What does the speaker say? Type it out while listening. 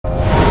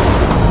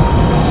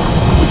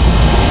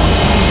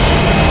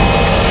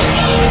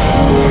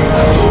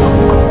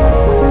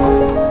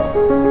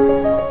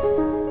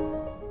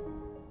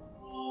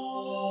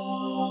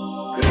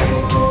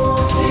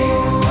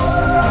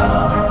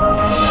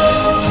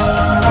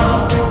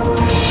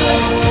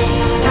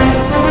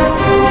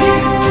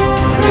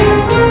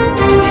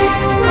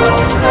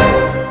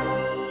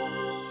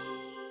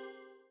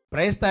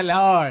Praise the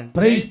Lord.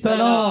 Praise the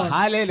Lord.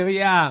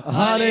 Hallelujah.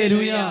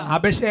 Hallelujah.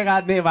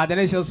 അഭിഷേകാഗ്നി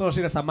വചന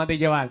ശുശ്രൂഷയെ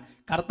സംബന്ധിക്കുവാൻ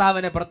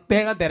കർത്താവിനെ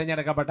പ്രത്യേകം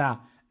തിരഞ്ഞെടുക്കപ്പെട്ട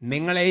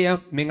നിങ്ങളെയും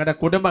നിങ്ങളുടെ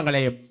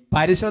കുടുംബങ്ങളെയും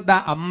പരിശുദ്ധ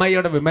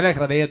അമ്മയുടെ വിമല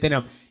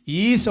ഹൃദയത്തിനും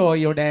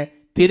ഈശോയുടെ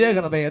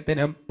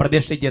തിരുഹൃദയത്തിനും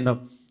പ്രതിഷ്ഠിക്കുന്നു.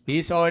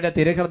 ഈശോയുടെ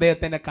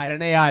തിരുഹൃദയത്തിന്റെ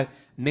കരുണയാൽ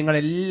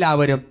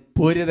നിങ്ങളെല്ലാവരും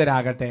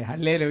പൂരിതരാകട്ടെ.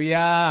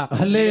 ഹല്ലേലൂയാ.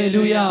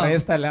 Hallelujah.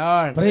 Praise the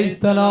Lord. Praise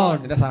the Lord.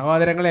 എന്റെ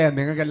സഹോദരങ്ങളെ,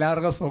 നിങ്ങൾക്ക്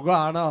എല്ലാവർക്കും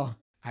സുഖമാണോ?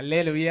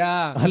 ഹല്ലേലൂയാ.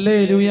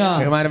 Hallelujah.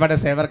 ബഹുമാനപ്പെട്ട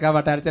സേവർക്ക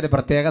വട്ടാരച്ചന്റെ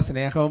പ്രത്യേക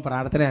സ്നേഹവും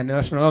പ്രാർത്ഥന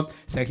അന്വേഷണവും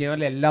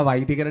സഖിയോനിലെ എല്ലാ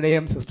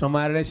വൈദികരുടെയും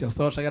സിസ്റ്റർമാരുടെയും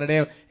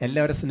ശുശ്രൂഷകരുടെയും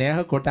എല്ലാവരും സ്നേഹ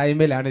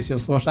കൂട്ടായ്മയിലാണ്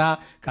ശുശ്രൂഷ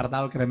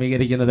കർത്താവ്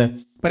ക്രമീകരിക്കുന്നത്.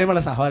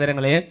 പ്രിയമുള്ള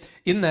സഹോദരങ്ങളെ,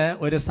 ഇന്ന്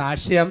ഒരു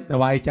സാക്ഷ്യം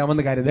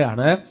വായിക്കാമെന്ന്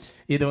കരുതുകയാണ്.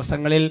 ഈ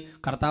ദിവസങ്ങളിൽ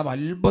കർത്താവ്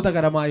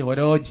അത്ഭുതകരമായി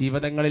ഓരോ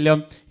ജീവിതങ്ങളിലും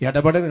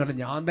ഇടപെടുന്നുണ്ട്.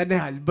 ഞാൻ തന്നെ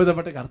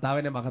അത്ഭുതപ്പെട്ട്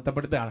കർത്താവിനെ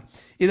മഹത്വപ്പെടുത്തുകയാണ്.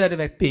 ഇതൊരു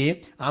വ്യക്തി,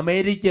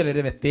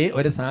 അമേരിക്കയിലൊരു വ്യക്തി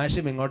ഒരു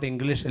സാക്ഷ്യം ഇങ്ങോട്ട്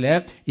ഇംഗ്ലീഷിൽ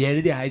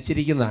എഴുതി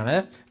അയച്ചിരിക്കുന്നതാണ്.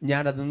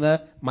 ഞാനതൊന്ന്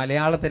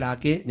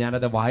മലയാളത്തിലാക്കി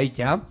ഞാനത്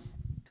വായിക്കാം.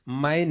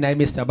 മൈ നെയിം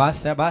ഈസ്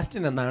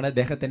സെബാസ്റ്റ്യൻ എന്നാണ്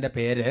അദ്ദേഹത്തിൻ്റെ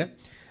പേര്.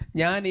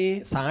 ഞാൻ ഈ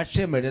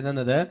സാക്ഷ്യം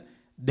എഴുതുന്നത്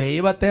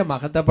ദൈവത്തെ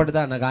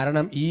മഹത്വപ്പെടുത്താണ്.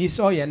 കാരണം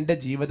ഈശോ എൻ്റെ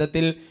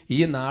ജീവിതത്തിൽ ഈ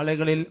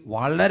നാളുകളിൽ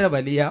വളരെ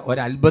വലിയ ഒരു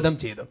അത്ഭുതം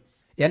ചെയ്തു.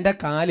 എൻ്റെ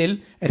കാലിൽ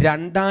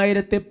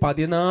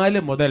 2014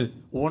 മുതൽ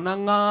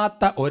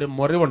ഉണങ്ങാത്ത ഒരു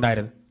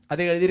മുറിവുണ്ടായിരുന്നു.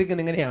 അത്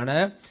എഴുതിയിരിക്കുന്നത് ഇങ്ങനെയാണ്: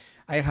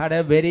 I had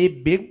A very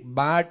big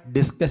bad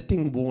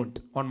disgusting wound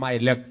on my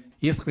leg.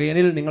 ഈ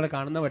സ്ക്രീനിൽ നിങ്ങൾ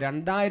കാണുന്ന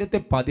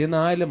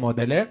 2014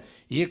 മുതൽ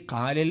ഈ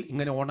കാലിൽ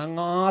ഇങ്ങനെ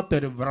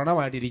ഉണങ്ങാത്തൊരു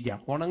വ്രണമായിട്ടിരിക്കുക,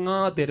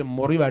 ഉണങ്ങാത്തൊരു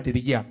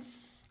മുറിവായിട്ടിരിക്കുക.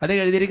 അത്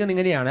എഴുതിയിരിക്കുന്നത്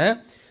ഇങ്ങനെയാണ്: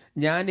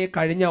 ഞാൻ ഈ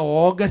കഴിഞ്ഞ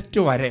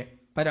ഓഗസ്റ്റ് വരെ,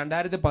 ഇപ്പം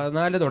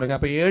 2014 തുടങ്ങി,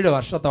 അപ്പോൾ 7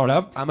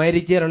 വർഷത്തോളം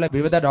അമേരിക്കയിലുള്ള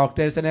വിവിധ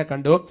ഡോക്ടേഴ്സിനെ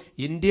കണ്ടു,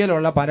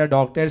 ഇന്ത്യയിലുള്ള പല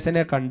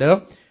ഡോക്ടേഴ്സിനെ കണ്ടു.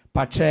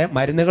 പക്ഷേ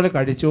മരുന്നുകൾ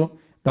കഴിച്ചു.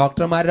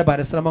 ഡോക്ടർമാരുടെ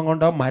പരിശ്രമം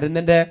കൊണ്ടോ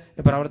മരുന്നിൻ്റെ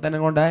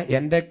പ്രവർത്തനം കൊണ്ടോ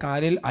എൻ്റെ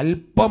കാലിൽ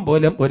അല്പം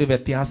പോലും ഒരു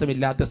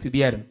വ്യത്യാസമില്ലാത്ത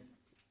സ്ഥിതിയായിരുന്നു.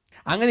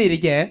 അങ്ങനെ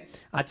ഇരിക്കെ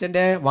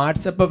അച്ഛൻ്റെ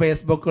വാട്സപ്പ്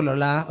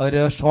ഫേസ്ബുക്കിലുള്ള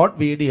ഒരു ഷോർട്ട്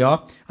വീഡിയോ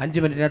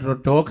 5 മിനിറ്റിൻ്റെ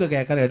ടോക്ക്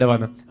കേൾക്കാൻ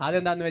ഇടവന്നു.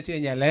 അതെന്താണെന്ന് വെച്ച്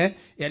കഴിഞ്ഞാൽ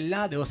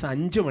എല്ലാ ദിവസവും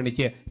 5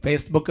 മണിക്ക്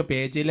ഫേസ്ബുക്ക്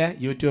പേജിൽ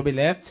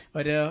യൂട്യൂബിൽ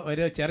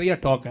ഒരു ചെറിയ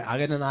ടോക്ക്,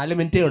 അങ്ങനെ 4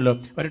 മിനിറ്റേ ഉള്ളൂ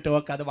ഒരു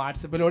ടോക്ക്. അത്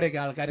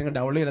വാട്സപ്പിലൂടെയൊക്കെ ആൾക്കാരും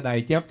ഡൗൺലോഡ് ചെയ്ത്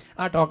അയക്കും.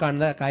 ആ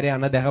ടോക്കാണ്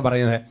കാര്യമാണ് അദ്ദേഹം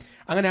പറയുന്നത്.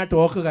 അങ്ങനെ ആ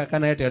ടോക്ക്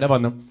കേൾക്കാനായിട്ട്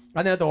ഇടവന്നു.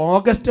 അതിനകത്ത്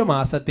ഓഗസ്റ്റ്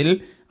മാസത്തിൽ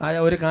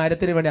ഒരു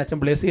കാര്യത്തിന് വേണ്ടി അച്ഛൻ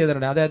ബ്ലെസ്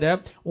ചെയ്തിട്ടുണ്ട്. അതായത്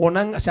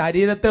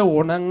ശരീരത്തെ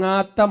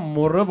ഉണങ്ങാത്ത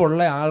മുറിവുള്ള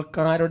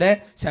ആൾക്കാരുടെ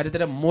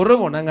ശരീരത്തിലെ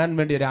മുറിവ് ഉണങ്ങാൻ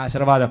വേണ്ടി ഒരു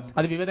ആശീർവാദം,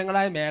 അത്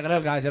വിവിധങ്ങളായ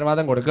മേഖലകൾക്ക്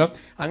ആശീർവാദം കൊടുക്കും.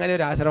 അങ്ങനെ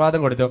ഒരു ആശീർവാദം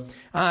കൊടുത്തു.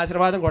 ആ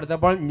ആശീർവാദം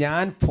കൊടുത്തപ്പോൾ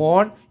ഞാൻ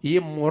ഫോൺ ഈ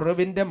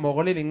മുറിവിൻ്റെ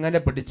മുകളിൽ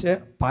ഇങ്ങനെ പിടിച്ച്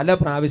പല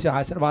പ്രാവശ്യം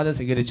ആശീർവാദം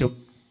സ്വീകരിച്ചു.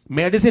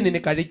 മെഡിസിൻ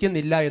ഇനി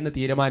കഴിക്കുന്നില്ല എന്ന്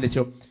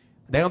തീരുമാനിച്ചു.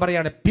 അദ്ദേഹം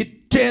പറയുകയാണ്,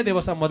 പിറ്റേ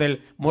ദിവസം മുതൽ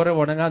മുറിവ്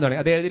ഉണങ്ങാൻ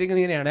തുടങ്ങി. അത്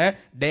എഴുതിയിരിക്കുന്നത് ഇങ്ങനെയാണ്: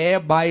 ഡേ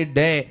ബൈ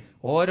ഡേ,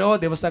 ഓരോ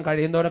ദിവസം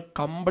കഴിയുന്നവരും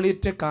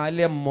കംപ്ലീറ്റ്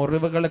കാലിലെ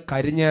മുറിവുകൾ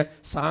കരിഞ്ഞ്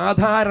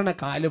സാധാരണ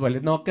കാല് പോലെ.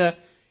 നോക്ക്,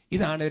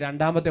 ഇതാണ്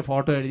 2ാമത്തെ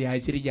ഫോട്ടോ എഴുതി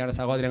അയച്ചിരിക്കുകയാണ്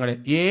സഹോദരങ്ങളെ.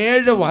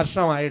 7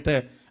 വർഷമായിട്ട്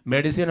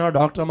മെഡിസിനോ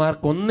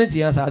ഡോക്ടർമാർക്കൊന്നും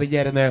ചെയ്യാൻ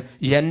സാധിക്കായിരുന്നു.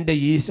 എൻ്റെ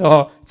ഈശോ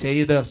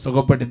ചെയ്ത്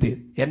സുഖപ്പെടുത്തി,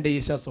 എൻ്റെ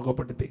ഈശോ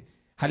സുഖപ്പെടുത്തി.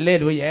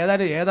 ഹല്ലേലൂയ.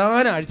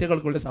 ഏതാനും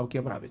ആഴ്ചകൾക്കുള്ളിൽ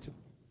സൗഖ്യം പ്രാപിച്ചു.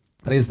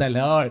 Praise the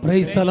Lord.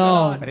 Praise the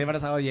Lord. പ്രിയപ്പെട്ട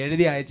സഹോദരൻ,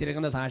 എഴുതി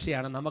അയച്ചിരിക്കുന്ന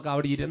സാക്ഷിയാണ്. നമുക്ക്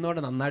അവിടെ ഇരുന്നോണ്ട്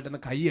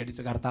നന്നായിട്ടൊന്ന്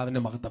കൈയടിച്ച്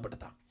കർത്താവിനെ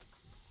മഹത്വപ്പെടുത്താം.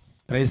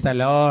 Praise the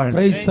Lord.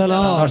 Praise the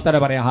Lord. സന്തോഷത്തോടെ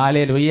പറയാം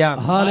hallelujah.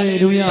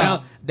 Hallelujah.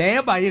 Day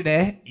by day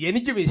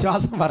എനിക്ക്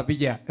വിശ്വാസം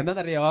വർദ്ധിക്കുക.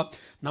 എന്താണെന്നറിയോ?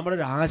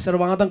 നമ്മളൊരു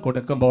ആശീർവാദം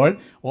കൊടുക്കുമ്പോൾ,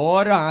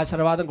 ഓരോ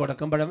ആശീർവാദം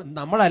കൊടുക്കുമ്പോഴും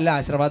നമ്മളല്ല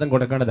ആശീർവാദം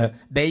കൊടുക്കേണ്ടത്.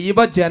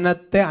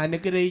 ദൈവജനത്തെ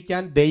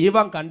അനുഗ്രഹിക്കാൻ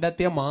ദൈവം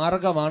കണ്ടെത്തിയ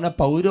മാർഗമാണ്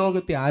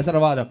പൗരോഹിത്യ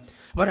ആശീർവാദം.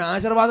 അപ്പോൾ ഒരു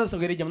ആശീർവാദം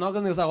സ്വീകരിക്കും.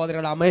 നോക്കുന്ന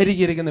സഹോദരങ്ങൾ,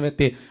 അമേരിക്കയിൽ ഇരിക്കുന്ന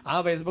വ്യക്തി, ആ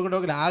ഫേസ്ബുക്ക്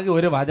ടോക്കിൽ ആകെ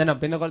ഒരു വചനം,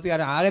 പിന്നെ കുറച്ച്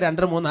കാര്യം, ആകെ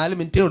 2-3-4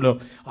 മിനിറ്റേ ഉള്ളൂ.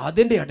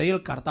 അതിൻ്റെ ഇടയിൽ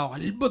കർത്താവ്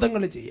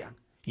അത്ഭുതങ്ങൾ ചെയ്യാണ്.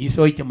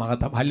 ഈശോയ്ക്ക്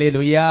മഹത്വം.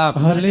 ഹല്ലേലൂയാ.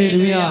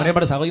 ഹല്ലേലൂയാ.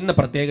 പ്രിയപ്പെട്ട സഹോദരൻ, ഇന്ന്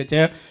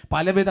പ്രത്യേകിച്ച്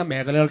പലവിധ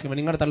മേഖലകൾക്കും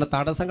നിങ്ങളുടെ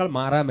തടസ്സങ്ങൾ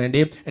മാറാൻ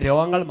വേണ്ടി,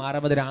 രോഗങ്ങൾ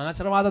മാറാൻ വേണ്ടി ഒരു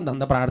ആശീർവാദം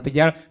തന്ന്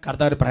പ്രാർത്ഥിക്കാൻ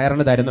കർത്താവ് ഒരു പ്രേരണ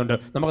തരുന്നുണ്ട്.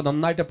 നമുക്ക്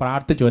നന്നായിട്ട്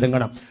പ്രാർത്ഥിച്ച്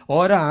ഒരുങ്ങണം.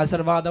 ഓരോ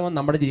ആശീർവാദവും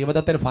നമ്മുടെ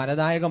ജീവിതത്തിൽ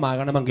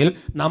ഫലദായകമാകണമെങ്കിൽ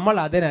നമ്മൾ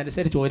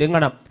അതിനനുസരിച്ച്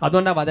ഒരുങ്ങണം.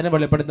 അതുകൊണ്ടാണ് വചനം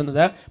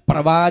വെളിപ്പെടുത്തുന്നത്: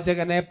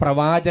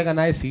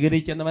 പ്രവാചകനായി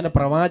സ്വീകരിക്കുന്നവന്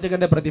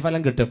പ്രവാചകന്റെ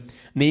പ്രതിഫലം കിട്ടും,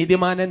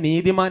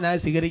 നീതിമാനായി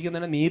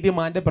സ്വീകരിക്കുന്നവന്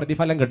നീതിമാന്റെ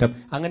പ്രതിഫലം കിട്ടും.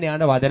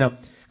 അങ്ങനെയാണ് വചനം.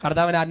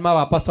 കർത്താവിൻ്റെ ആത്മാവ്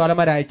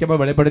അപ്പസ്തോലന്മാരെ അയക്കുമ്പോൾ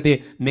വെളിപ്പെടുത്തി,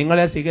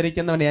 നിങ്ങളെ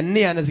സ്വീകരിക്കുന്നവൻ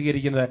എന്നെയാണ്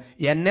സ്വീകരിക്കുന്നത്,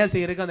 എന്നെ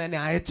സ്വീകരിക്കുന്ന എന്നെ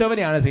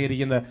അയച്ചവനെയാണ്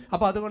സ്വീകരിക്കുന്നത്.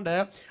 അപ്പോൾ അതുകൊണ്ട്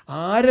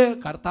ആര്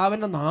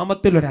കർത്താവിൻ്റെ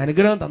നാമത്തിൽ ഒരു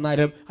അനുഗ്രഹം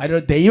തന്നാലും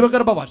അതിലൊരു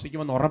ദൈവകൃപ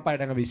വർഷിക്കുമെന്ന്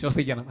ഉറപ്പായിട്ട് അങ്ങ്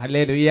വിശ്വസിക്കണം.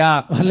 ഹല്ലേലൂയാ.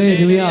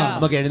 ഹല്ലേലൂയാ.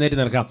 നമുക്ക് എഴുന്നേറ്റ്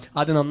നിൽക്കാം.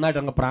 അത്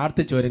നന്നായിട്ട് അങ്ങ്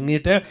പ്രാർത്ഥിച്ച്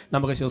ഒരുങ്ങിയിട്ട്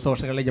നമുക്ക്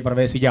ശുശ്രൂഷകളിലേക്ക്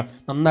പ്രവേശിക്കാം.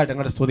 നന്നായിട്ട്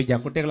അങ്ങോട്ട്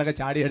സ്തുതിക്കാം. കുട്ടികളൊക്കെ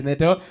ചാടി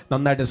എഴുന്നേറ്റോ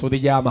നന്നായിട്ട്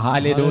സ്തുതിക്കാം.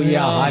 Hallelujah,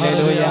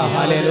 hallelujah,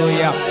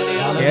 hallelujah.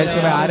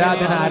 യേശുവേ,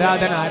 ആരാധന,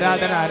 ആരാധന,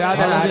 ആരാധന,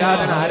 ആരാധന,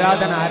 ആരാധന,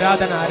 ആരാധന,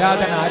 ആരാധന,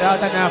 ആരാധന,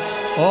 ആരാധന.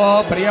 ഓ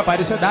പ്രിയ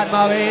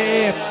പരിശുദ്ധാത്മാവേ,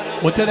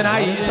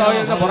 ഉച്ചതനായ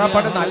ഈശോയിൽ നിന്ന്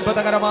പുറപ്പെടുന്ന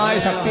അത്ഭുതകരമായ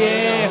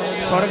ശക്തിയെ,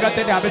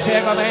 സ്വർഗത്തിന്റെ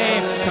അഭിഷേകമേ,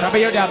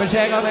 കൃപയുടെ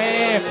അഭിഷേകമേ,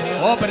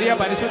 ഓ പ്രിയ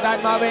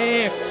പരിശുദ്ധാത്മാവേ,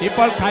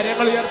 ഇപ്പോൾ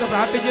കാര്യങ്ങൾ ഉയർത്തി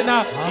പ്രാർത്ഥിക്കുന്ന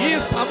ഈ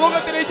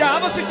സമൂഹത്തിലേക്ക്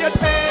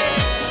ആവസിക്കട്ടെ.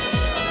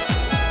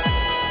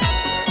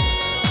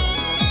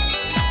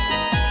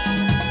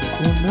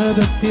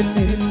 ഉന്നതത്തിൽ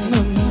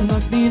നിന്നും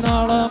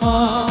അഗ്നിനാളമാ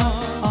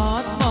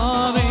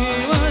ആത്മാവേ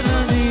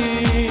വരണേ.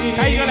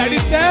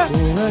 കൈകളടിച്ച്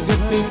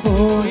ഉറകെട്ട്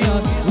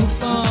പോയാൽ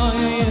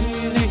ഉപ്പായ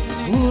എന്നെ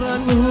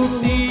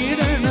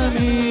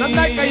ഉറങ്ങൂട്ടിയിടണമേ.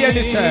 നന്നായി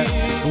കൈയടിച്ച്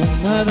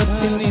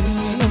ഉന്നതത്തിൽ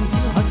നിന്നും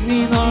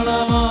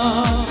അഗ്നിനാളമാ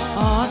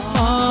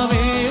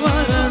ആത്മാവേ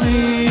വരണേ.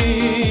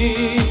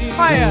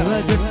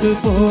 ഉറകെട്ട്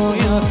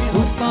പോയാൽ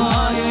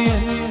ഉപ്പായ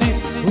എന്നെ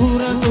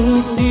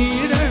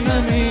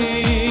ഉറങ്ങൂട്ടിയിടണമേ.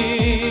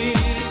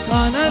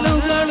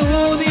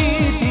 കനലുകളൂതി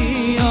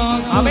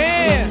തീയാകും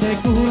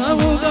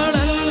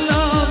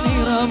കുറവുകളെല്ലാം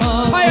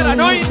നിറമാകും.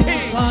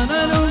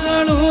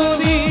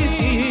 കനലുകളൂതി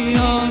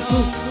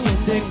തീയാകും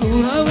എന്റെ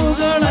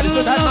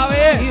കുറവുകളെല്ലാം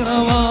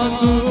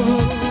നിറമാകും.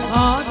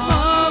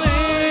 ആത്മാവേ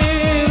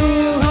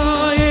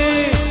റൂഹായേ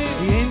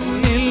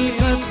എന്നിൽ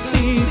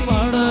കത്തി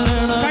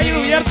പടരണമേ. കൈ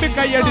ഉയർത്തി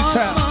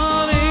കൈയടിച്ച്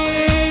ആത്മാവേ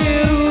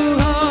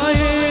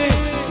റൂഹായേ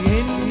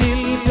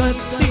എന്നിൽ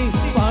കത്തി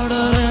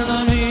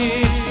പടരണമേ.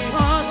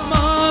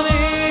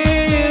 ആത്മാവേ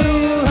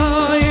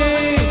റൂഹായേ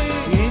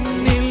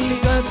എന്നിൽ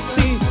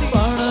കത്തി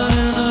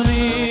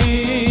പടരണമേ.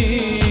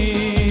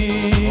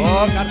 ഓ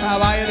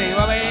കർത്താവായ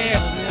ദൈവമേ,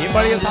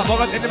 ഇപ്പോൾ ഈ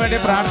സമൂഹത്തിന് വേണ്ടി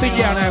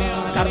പ്രാർത്ഥിക്കുകയാണ്.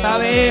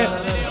 കർത്താവേ,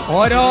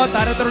 ഓരോ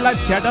തരത്തിലുള്ള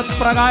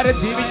ജഡപ്രകാരം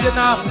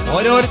ജീവിക്കുന്ന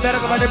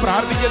ഓരോരുത്തർക്ക് വേണ്ടി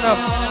പ്രാർത്ഥിക്കുന്നു.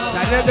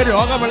 ശരീരത്തിൽ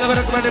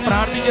രോഗമുള്ളവർക്ക് വേണ്ടി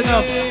പ്രാർത്ഥിക്കുന്നു.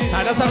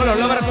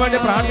 തടസ്സങ്ങളുള്ളവർക്ക് വേണ്ടി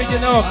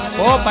പ്രാർത്ഥിക്കുന്നു.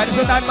 ഓ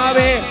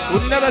പരിശുദ്ധാത്മാവേ,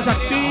 ഉന്നത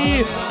ശക്തി,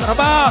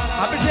 കൃപ,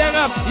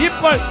 അഭിഷേകം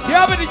ഇപ്പോൾ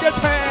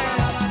വ്യാപരിക്കട്ടെ.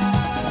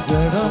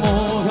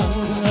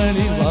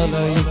 ജഡമോഹങ്ങളിൽ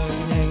വലയും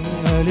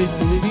ഞങ്ങളിൽ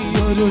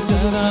പുതിയൊരു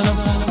ജനനം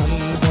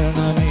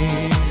നൽകണമേ.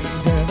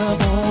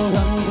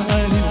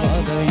 ജഡമോഹങ്ങളിൽ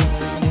വലയും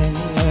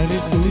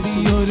ഞങ്ങളിൽ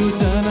പുതിയൊരു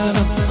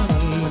ജനനം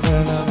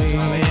നൽകണമേ.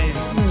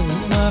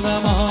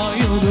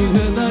 നിർമ്മലമായൊരു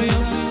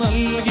ഹൃദയം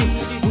നൽകി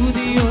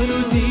പുതിയൊരു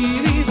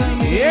ജീവിതം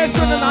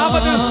യേശുവിന്റെ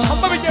നാമത്തിൽ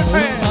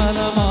സംഭവിക്കട്ടെ.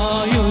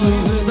 നിർമ്മലമായൊരു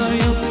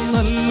ഹൃദയം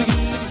നൽകി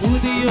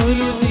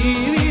പുതിയൊരു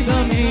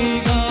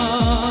ജീവിതമേക.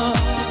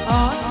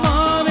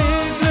 ആത്മാവേ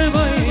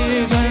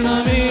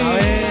കൃപയേകണമേ.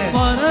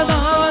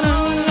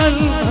 വരദാനങ്ങൾ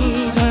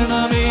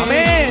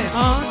നൽകണമേ.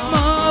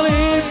 ആത്മാവേ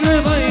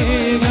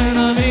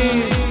കൃപയേകണമേ.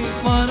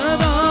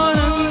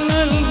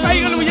 വരദാനങ്ങൾ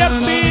കൈകൾ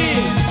ഉയർത്തി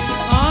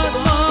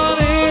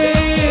ആത്മാവേ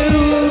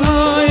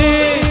റൂഹായേ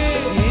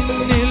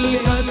എന്നിൽ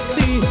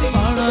കത്തി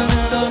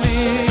പടരണമേ.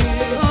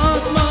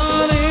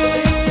 ആത്മാവേ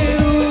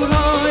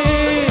റൂഹായേ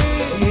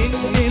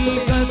എന്നിൽ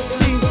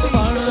കത്തി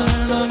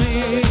പടരണമേ.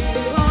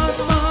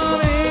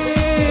 ആത്മാവേ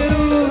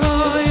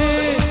റൂഹായേ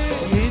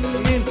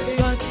എന്നിൽ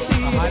കത്തി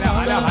ഹല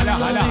ഹല ഹല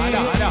ഹല ഹല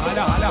ഹല ഹല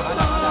ഹല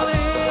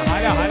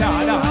ഹല ഹല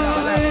ഹല ഹല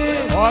ഹല.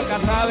 ഓ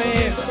കർത്താവേ,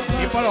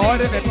 ഇപ്പോൾ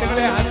ഓരോ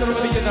വ്യക്തികളെ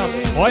ആശീർവദിക്കുന്നു.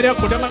 ഓരോ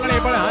കുടുംബങ്ങളെ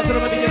ഇപ്പോൾ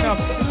ആശീർവദിക്കുന്നു.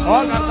 ഓ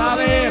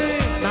കർത്താവേ,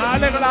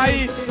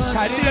 നാളുകളായി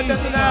ശരീരത്തിൽ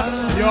നിന്ന്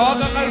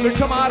രോഗങ്ങൾ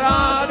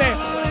വിട്ടുമാറാതെ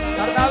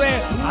കർത്താവേ,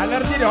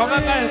 അലർജി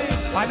രോഗങ്ങൾ,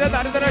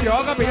 പലതരത്തിലുള്ള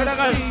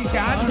രോഗപീഠകൾ,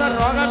 ക്യാൻസർ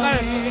രോഗങ്ങൾ,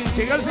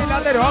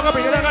 ചികിത്സയില്ലാത്ത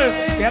രോഗപീഠകൾ,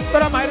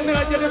 എത്ര മരുന്ന്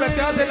കഴിച്ചിട്ട്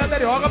വ്യത്യാസമില്ലാത്ത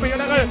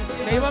രോഗപീഠകൾ,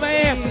 ദൈവമേ,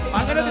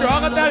 അങ്ങനത്തെ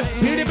രോഗത്താൽ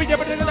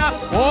പീഡിപ്പിക്കപ്പെട്ടിരിക്കുന്ന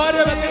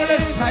ഓരോ വ്യക്തികളുടെ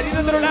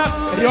ശരീരത്തിലുള്ള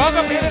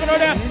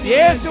രോഗപീഠങ്ങളോട്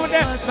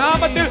യേശുവിന്റെ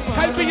നാമത്തിൽ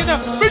കൽപ്പിക്കുന്നു,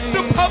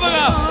 വിട്ടുപോവുക.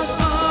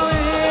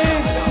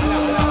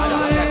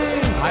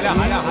 ഹല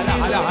ഹല ഹല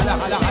ഹല ഹല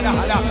ഹല ഹല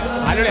ഹല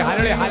ഹലളെ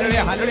ഹലളെ ഹലളെ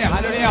ഹലളെ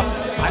ഹലളെ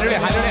ഹലളെ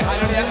ഹലളെ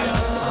ഹലളെ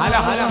ഹല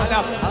ഹല ഹല.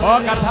 ഓ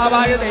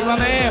കർത്താവായ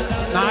ദൈവമേ,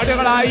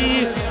 നാടുകളായി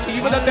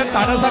ജീവിതത്തിൽ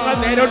തടസ്സങ്ങൾ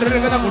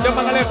നേരിട്ടിരിക്കുന്ന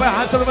കുടുംബങ്ങളെ ഇപ്പോൾ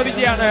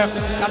ആശീർവദിക്കുകയാണ്.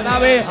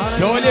 കർത്താവേ,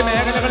 ജോലി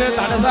മേഖലകളിൽ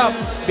തടസ്സം,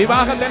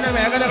 വിവാഹത്തിന്റെ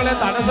മേഖലകളിൽ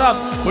തടസ്സം,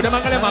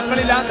 കുടുംബങ്ങളെ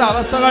മക്കളില്ലാത്ത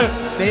അവസ്ഥകൾ,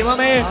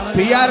 ദൈവമേ,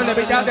 PR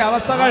ലഭിക്കാത്ത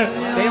അവസ്ഥകൾ,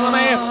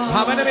 ദൈവമേ,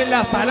 ഭവനമില്ല,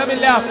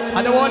 സ്ഥലമില്ല,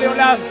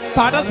 അതുപോലെയുള്ള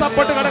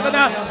തടസ്സപ്പെട്ട് കിടക്കുന്ന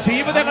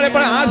ജീവിതങ്ങളെ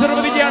ഇപ്പോൾ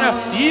ആശീർവദിക്കുകയാണ്.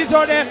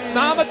 ഈശോയുടെ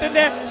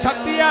നാമത്തിന്റെ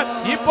ശക്തിയാൽ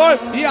ഇപ്പോൾ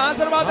ഈ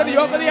ആശീർവാദത്തിന്റെ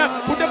യോഗ്യതയാൽ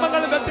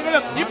കുടുംബങ്ങളും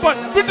വ്യക്തികളും ഇപ്പോൾ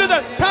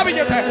വിടുതൽ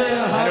പ്രാപിക്കട്ടെ.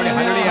 Hallelujah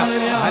hallelujah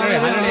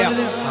hallelujah hallelujah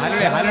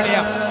hallelujah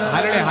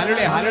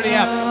hallelujah hallelujah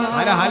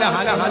Hala Hala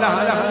Hala Hala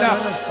Hala Hala.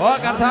 ഓ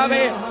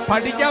കർത്താവേ,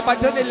 പഠിക്കാൻ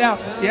പറ്റുന്നില്ല,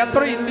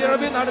 എത്ര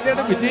ഇന്റർവ്യൂ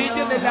നടത്തിയിട്ട്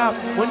വിജയിക്കുന്നില്ല,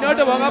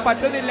 മുന്നോട്ട് പോകാൻ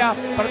പറ്റുന്നില്ല,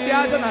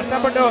 പ്രത്യാശ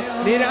നഷ്ടപ്പെട്ടു,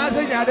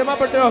 നിരാശയ്ക്ക്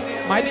അടിമപ്പെട്ടു,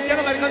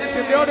 മരിക്കണം മരിക്കുന്ന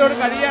ചിന്തയോടുകൂടി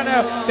കഴിയാണ്.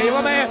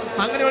 ദൈവമേ,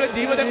 അങ്ങനെയുള്ള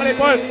ജീവിതങ്ങൾ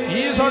ഇപ്പോൾ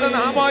ഈശോയുടെ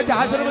നാമം വെച്ച്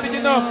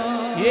ആശീർവദിക്കുന്നു.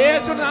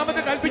 യേശുവിന്റെ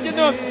നാമത്തിൽ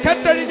കൽപ്പിക്കുന്നു,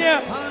 കെട്ടഴിഞ്ഞ്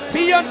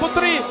സിയോൻ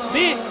പുത്രി,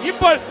 നീ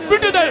ഇപ്പോൾ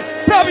വിടുതൽ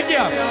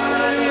പ്രാപിക്കുക.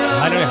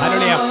 Hallelujah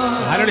hallelujah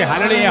hallelujah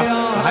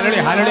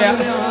hallelujah hallelujah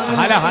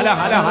Hala Hala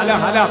Hala Hala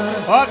Hala.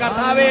 ഓ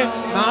കർത്താവേ,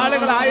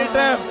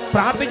 നാളുകളായിട്ട്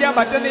പ്രാർത്ഥിക്കാൻ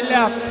പറ്റുന്നില്ല,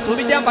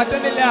 സ്തുതിക്കാൻ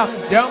പറ്റുന്നില്ല,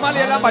 ജപമാല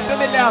ചെല്ലാൻ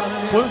പറ്റുന്നില്ല,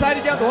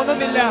 സംസാരിക്കാൻ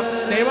തോന്നുന്നില്ല,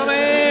 ദൈവമേ,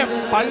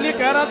 പള്ളി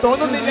കയറാൻ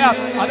തോന്നുന്നില്ല.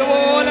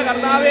 അതുപോലെ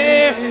കർത്താവേ,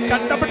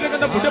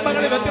 കഷ്ടപ്പെട്ടിരിക്കുന്ന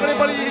കുടുംബങ്ങളിൽ വ്യക്തികളെ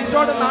ഇപ്പോൾ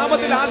ഈശോയുടെ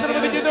നാമത്തിൽ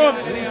ആശീർവദിക്കുന്നു,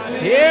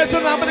 യേശു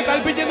നാമത്തിൽ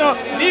കൽപ്പിക്കുന്നു,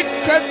 നീ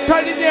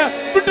കെട്ടഴിഞ്ഞ്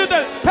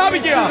വിടുതൽ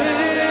പ്രാപിക്കുക.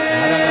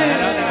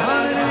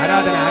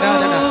 ആരാധന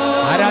ആരാധന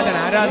ആരാധന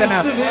ആരാധന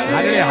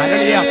hallelujah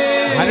hallelujah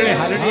hallelujah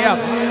hallelujah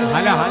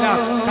Hala Hala.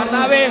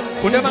 കർത്താവേ,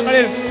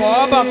 കുടുംബങ്ങളിൽ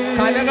കോപം,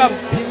 കലഹം,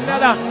 ഭിന്നത,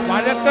 ഭിന്നത,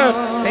 വഴക്ക്,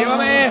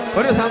 ദൈവമേ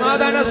ഒരു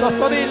സമാധാന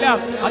സ്വസ്ഥതയില്ല,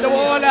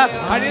 അതുപോലെ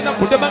കഴിയുന്ന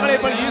കുടുംബങ്ങളെ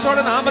ഇപ്പോൾ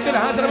ഈശോയുടെ നാമത്തിൽ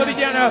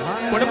ആശീർവദിക്കുകയാണ്.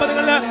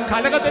 കുടുംബങ്ങളിൽ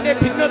കലഹത്തിന്റെ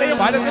ഭിന്നതയും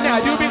വഴക്കിന്റെ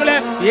അരൂപികളെ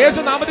യേശു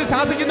നാമത്തിൽ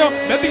ശാസിക്കുന്നു,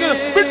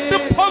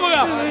 വിട്ടുപോവുക.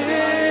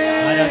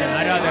 ആരാധന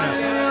ആരാധന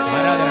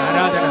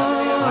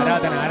ആരാധന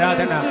ആരാധന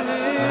ആരാധന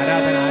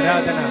ആരാധന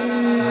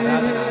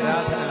ആരാധന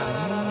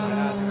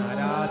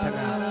ആരാധന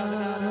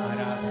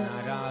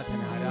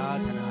ആരാധന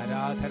ആരാധന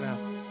ആരാധന.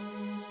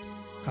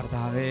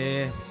 കർത്താവേ,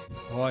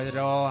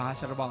 ഓരോ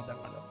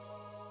ആശീർവാദങ്ങളും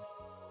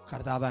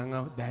കർത്താവ് അങ്ങ്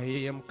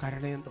ദയയും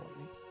കരുണയും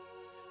തോന്നി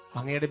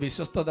അങ്ങയുടെ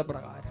വിശ്വസ്തത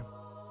പ്രകാരം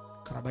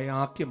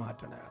കൃപയാക്കി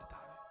മാറ്റണ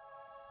കർത്താവേ,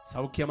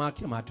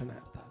 സൗഖ്യമാക്കി മാറ്റണ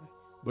കർത്താവേ,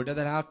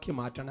 വിടുതലാക്കി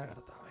മാറ്റണ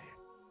കർത്താവേ,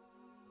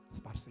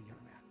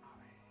 സ്പർശിക്കണമേ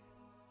ആത്മാവേ.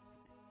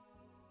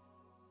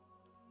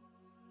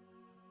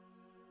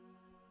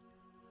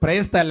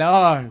 Price the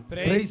Lord,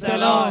 praise the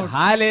Lord,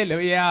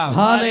 hallelujah,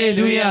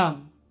 hallelujah.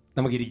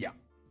 നമുക്കിരിക്കാം.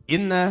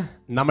 ഇന്ന്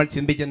നമ്മൾ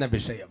ചിന്തിക്കുന്ന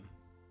വിഷയം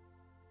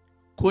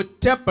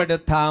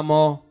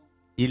കുറ്റപ്പെടുത്താമോ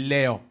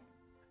ഇല്ലയോ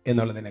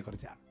എന്നുള്ളതിനെ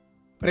കുറിച്ചാണ്.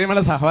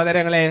 പ്രിയമുള്ള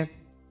സഹോദരങ്ങളെ,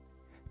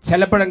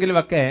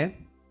 ചിലപ്പോഴെങ്കിലുമൊക്കെ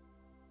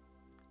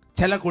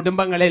ചില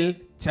കുടുംബങ്ങളിൽ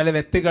ചില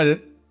വ്യക്തികൾ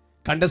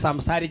കണ്ട്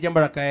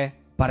സംസാരിക്കുമ്പോഴൊക്കെ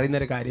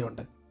പറയുന്നൊരു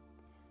കാര്യമുണ്ട്,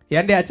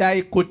 എൻ്റെ അച്ഛാ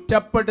ഈ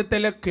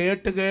കുറ്റപ്പെടുത്തൽ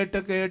കേട്ട്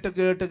കേട്ട് കേട്ട്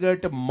കേട്ട്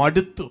കേട്ട്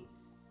മടുത്തു,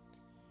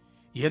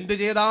 എന്ത്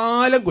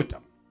ചെയ്താലും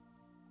കുറ്റം,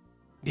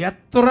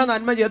 എത്ര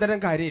നന്മ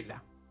ചെയ്താലും കാര്യമില്ല.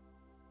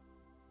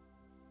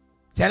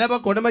 ചിലപ്പോൾ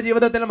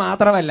കുടുംബജീവിതത്തിൽ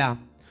മാത്രമല്ല,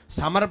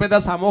 സമർപ്പിത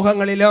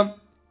സമൂഹങ്ങളിലും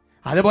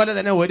അതുപോലെ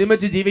തന്നെ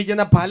ഒരുമിച്ച്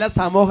ജീവിക്കുന്ന പല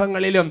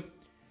സമൂഹങ്ങളിലും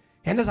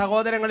എൻ്റെ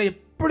സഹോദരങ്ങളെ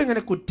എപ്പോഴും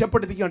ഇങ്ങനെ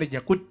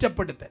കുറ്റപ്പെടുത്തിക്കൊണ്ടിരിക്കുക,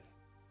 കുറ്റപ്പെടുത്തൽ.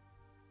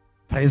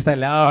 Price the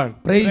Lord,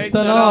 praise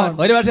the Lord.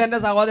 ഒരു പക്ഷേ എൻ്റെ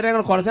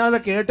സഹോദരങ്ങൾ കുറച്ചാൾ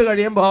കേട്ട്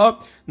കഴിയുമ്പോൾ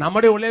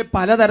നമ്മുടെ ഉള്ളിൽ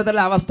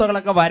പലതരത്തിലുള്ള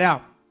അവസ്ഥകളൊക്കെ വരാം.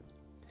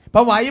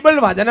 ഇപ്പോൾ ബൈബിൾ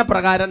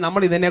വചനപ്രകാരം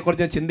നമ്മൾ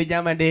ഇതിനെക്കുറിച്ച്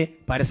ചിന്തിക്കാൻ വേണ്ടി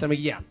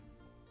പരിശ്രമിക്കുകയാണ്.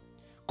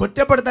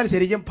 കുറ്റപ്പെടുത്താൻ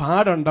ശരിക്കും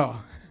പാടുണ്ടോ?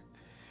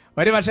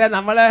 ഒരു പക്ഷേ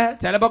നമ്മൾ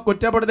ചിലപ്പോൾ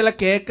കുറ്റപ്പെടുത്തൽ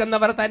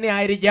കേൾക്കുന്നവർ തന്നെ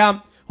ആയിരിക്കാം,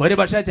 ഒരു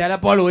പക്ഷേ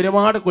ചിലപ്പോൾ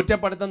ഒരുപാട്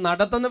കുറ്റപ്പെടുത്തൽ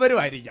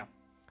നടത്തുന്നവരുമായിരിക്കാം.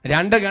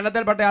 രണ്ട്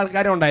ഗണത്തിൽപ്പെട്ട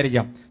ആൾക്കാരും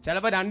ഉണ്ടായിരിക്കാം,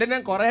 ചിലപ്പോൾ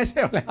രണ്ടിനും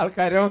കുറേശ്ശെയുള്ള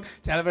ആൾക്കാരും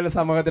ചിലപ്പോൾ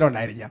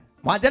സമൂഹത്തിലുണ്ടായിരിക്കാം.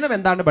 വചനം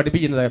എന്താണ്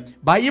പഠിപ്പിക്കുന്നത്?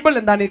 ബൈബിൾ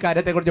എന്താണ് ഈ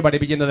കാര്യത്തെക്കുറിച്ച്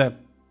പഠിപ്പിക്കുന്നത്?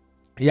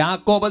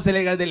 യാക്കോബ്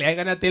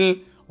ലേഖനത്തിൽ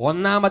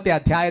 1-ാമത്തെ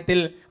അധ്യായത്തിൽ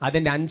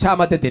അതിൻ്റെ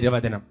 5-ാമത്തെ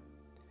തിരുവചനം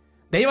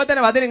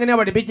ദൈവത്തിൻ്റെ വചനം ഇങ്ങനെ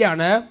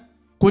പഠിപ്പിക്കുകയാണ്,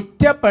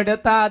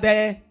 കുറ്റപ്പെടുത്താതെ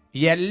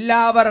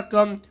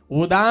എല്ലാവർക്കും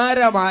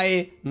ഉദാരമായി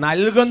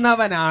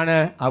നൽകുന്നവനാണ്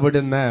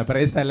അവിടുന്ന്.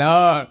 Praise the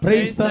Lord,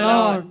 praise the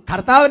Lord.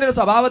 കർത്താവിൻ്റെ ഒരു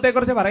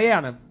സ്വഭാവത്തെക്കുറിച്ച്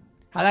പറയുകയാണ്.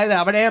 അതായത്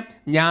അവിടെ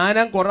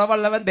ജ്ഞാനം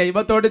കുറവുള്ളവൻ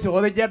ദൈവത്തോട്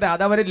ചോദിക്കട്ടെ,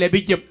 അതവന്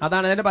ലഭിക്കും.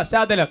 അതാണ് അതിൻ്റെ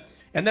പശ്ചാത്തലം.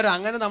 എന്നിട്ട്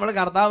അങ്ങനെ നമ്മൾ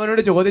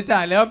കർത്താവിനോട്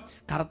ചോദിച്ചാലും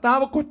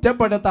കർത്താവ്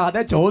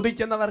കുറ്റപ്പെടുത്താതെ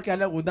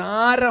ചോദിക്കുന്നവർക്കെല്ലാം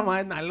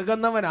ഉദാരമായി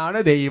നൽകുന്നവനാണ്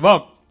ദൈവം.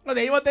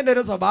 ദൈവത്തിൻ്റെ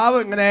ഒരു സ്വഭാവം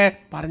ഇങ്ങനെ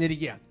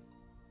പറഞ്ഞിരിക്കുകയാണ്.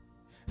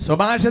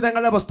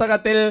 സുഭാഷിതങ്ങളുടെ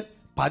പുസ്തകത്തിൽ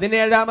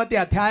 17-ാമത്തെ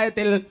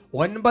അധ്യായത്തിൽ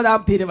 9-ാം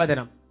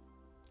തിരുവചനം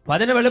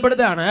വചനം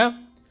വെളിപ്പെടുത്തുകയാണ്,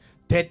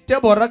 തെറ്റ്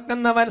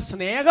പൊറുക്കുന്നവൻ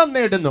സ്നേഹം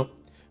നേടുന്നു,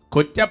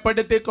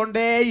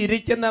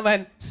 കുറ്റപ്പെടുത്തിക്കൊണ്ടേയിരിക്കുന്നവൻ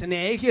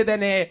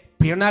സ്നേഹിതനെ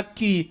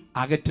പിണക്കി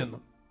അകറ്റുന്നു.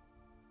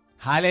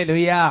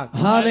 Hallelujah,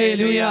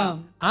 hallelujah.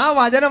 ആ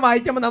വചനം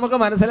വായിക്കുമ്പോൾ നമുക്ക്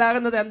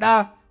മനസ്സിലാകുന്നത് എന്താ?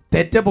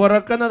 തെറ്റ്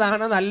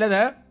പൊറുക്കുന്നതാണ്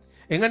നല്ലത്.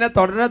 ഇങ്ങനെ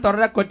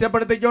തുടരെ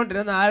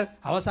കുറ്റപ്പെടുത്തിക്കൊണ്ടിരുന്നാൽ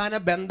അവസാന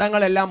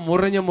ബന്ധങ്ങളെല്ലാം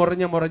മുറിഞ്ഞു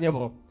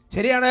പോകും.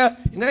 ശരിയാണ്.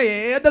 ഇങ്ങനെ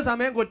ഏത്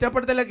സമയം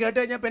കുറ്റപ്പെടുത്തൽ കേട്ട്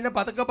കഴിഞ്ഞാൽ പിന്നെ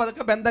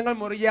പതുക്കെ ബന്ധങ്ങൾ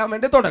മുറിയാൻ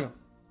വേണ്ടി തുടങ്ങും.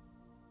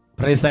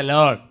 Praise the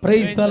Lord,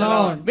 praise the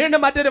Lord.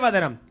 വീണ്ടും മറ്റൊരു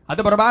വചനം,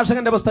 അത്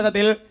പ്രഭാഷകന്റെ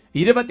പുസ്തകത്തിൽ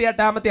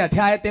 28-ാമത്തെ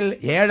അധ്യായത്തിൽ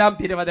 7-ാം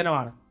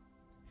തിരുവചനമാണ്.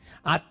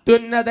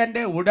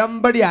 അത്യുന്നതന്റെ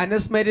ഉടമ്പടി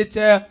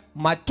അനുസ്മരിച്ച്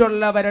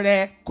മറ്റുള്ളവരുടെ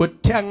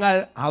കുറ്റങ്ങൾ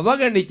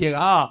അവഗണിക്കുക.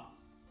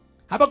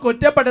 അപ്പൊ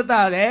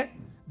കുറ്റപ്പെടുത്താതെ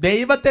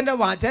ദൈവത്തിന്റെ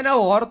വചനം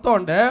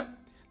ഓർത്തോണ്ട്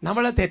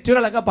നമ്മളെ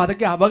തെറ്റുകളൊക്കെ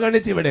പതുക്കെ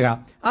അവഗണിച്ച് വിടുക.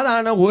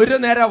 അതാണ് ഒരു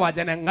നേര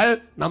വചനങ്ങൾ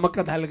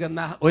നമുക്ക്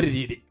നൽകുന്ന ഒരു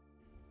രീതി.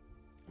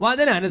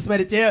 വചനം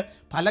അനുസ്മരിച്ച്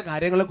പല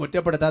കാര്യങ്ങളും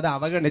കുറ്റപ്പെടുത്താതെ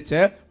അവഗണിച്ച്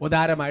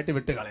ഉദാരമായിട്ട്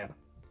വിട്ടുകളയണം.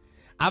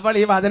 അപ്പോൾ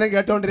ഈ വചനം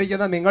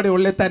കേട്ടുകൊണ്ടിരിക്കുന്ന നിങ്ങളുടെ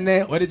ഉള്ളിൽ തന്നെ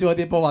ഒരു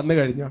ചോദ്യം ഇപ്പോൾ വന്നു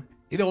കഴിഞ്ഞു,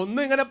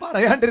 ഇതൊന്നും ഇങ്ങനെ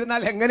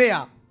പറയാണ്ടിരുന്നാൽ എങ്ങനെയാ?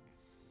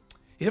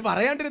 ഇത്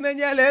പറയാണ്ടിരുന്നു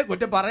കഴിഞ്ഞാൽ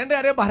പറയേണ്ട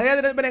കാര്യം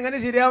പറയാതിരുന്നപ്പോൾ എങ്ങനെ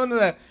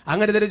ശരിയാവുന്നത്?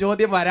 അങ്ങനത്തെ ഒരു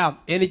ചോദ്യം വരാം.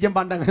 എനിക്കും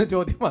പണ്ട് അങ്ങനെ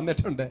ചോദ്യം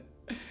വന്നിട്ടുണ്ട്.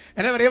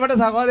 എന്നെ പ്രിയപ്പെട്ട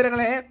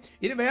സഹോദരങ്ങളെ,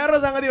 ഇനി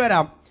വേറൊരു സംഗതി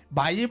വരാം.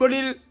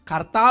 ബൈബിളിൽ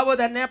കർത്താവ്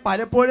തന്നെ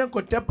പലപ്പോഴും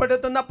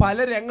കുറ്റപ്പെടുത്തുന്ന പല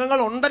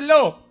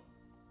രംഗങ്ങളുണ്ടല്ലോ.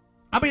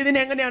 അപ്പോൾ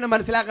ഇതിനെങ്ങനെയാണ്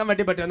മനസ്സിലാക്കാൻ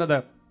വേണ്ടി പറ്റുന്നത്?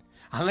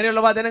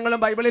 അങ്ങനെയുള്ള വചനങ്ങളും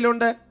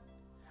ബൈബിളിലുണ്ട്.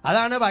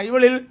 അതാണ്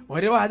ബൈബിളിൽ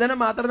ഒരു വചനം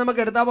മാത്രം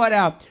നമുക്ക് എടുത്താൽ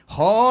പോരാ,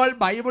 ഹോൾ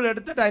ബൈബിൾ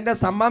എടുത്തിട്ട് അതിൻ്റെ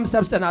സമ്മം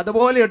സബ്സ്റ്റൻസ്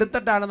അതുപോലെ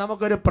എടുത്തിട്ടാണ്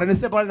നമുക്കൊരു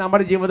പ്രിൻസിപ്പൾ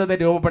നമ്മുടെ ജീവിതത്തെ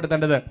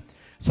രൂപപ്പെടുത്തേണ്ടത്.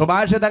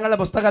 സുഭാഷിതങ്ങളുടെ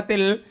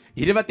പുസ്തകത്തിൽ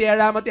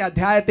 27-ാമത്തെ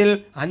അധ്യായത്തിൽ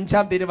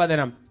 5-ാം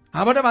തിരുവചനം,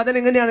 അവിടെ വചനം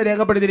എങ്ങനെയാണ്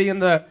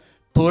രേഖപ്പെടുത്തിയിരിക്കുന്നത്?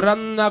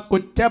 തുറന്ന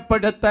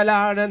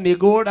കുറ്റപ്പെടുത്തലാണ്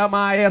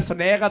നിഗൂഢമായ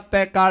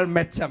സ്നേഹത്തെക്കാൾ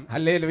മെച്ചം.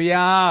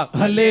 ഹല്ലേലൂയാ,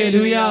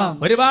 ഹല്ലേലൂയ.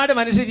 ഒരുപാട്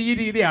മനുഷ്യർ ഈ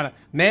രീതിയാണ്,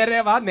 നേരെ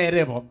വാ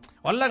നേരെ പോ,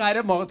 ഉള്ള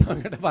കാര്യം മുഖത്ത്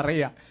അങ്ങോട്ട്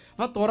പറയുക.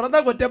 അപ്പൊ തുറന്ന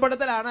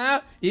കുറ്റപ്പെടുത്തലാണ്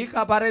ഈ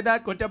പറയുന്ന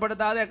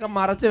കുറ്റപ്പെടുത്താതെയൊക്കെ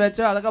മറച്ചു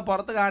വെച്ച് അതൊക്കെ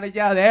പുറത്ത്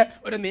കാണിക്കാതെ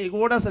ഒരു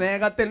നിഗൂഢ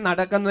സ്നേഹത്തിൽ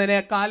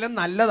നടക്കുന്നതിനേക്കാളും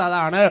നല്ലത്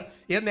അതാണ്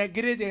എന്ന്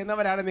എഗ്രി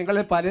ചെയ്യുന്നവരാണ്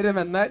നിങ്ങളിൽ പലരും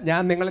എന്ന്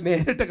ഞാൻ നിങ്ങൾ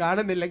നേരിട്ട്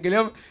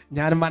കാണുന്നില്ലെങ്കിലും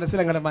ഞാൻ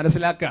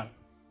മനസ്സിലാക്കുകയാണ്.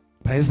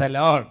 Praise the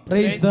Lord.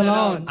 Praise the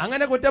Lord.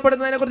 അങ്ങനെ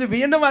കുറ്റപ്പെടുന്നതിനെ കുറിച്ച്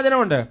വീണ്ടും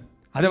വചനമുണ്ട്.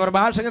 അത്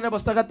പ്രഭാഷകന്റെ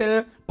പുസ്തകത്തിൽ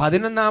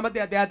 11-ാമത്തെ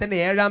അധ്യായത്തിന്റെ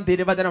 7-ാം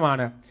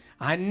തിരുവചനമാണ്.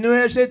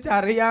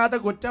 അന്വേഷിച്ചറിയാതെ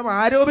കുറ്റം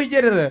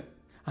ആരോപിക്കരുത്.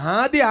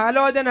 ആദ്യ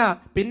ആലോചന,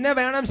 പിന്നെ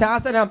വേണം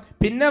ശാസനം,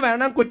 പിന്നെ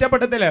വേണം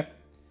കുറ്റപ്പെടുത്തൽ.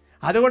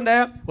 അതുകൊണ്ട്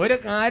ഒരു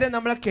കാര്യം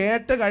നമ്മൾ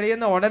കേട്ട്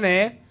കഴിയുന്ന ഉടനെ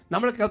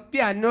നമ്മൾ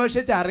കൃത്യം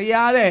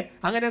അന്വേഷിച്ചറിയാതെ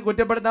അങ്ങനെ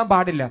കുറ്റപ്പെടുത്താൻ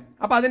പാടില്ല.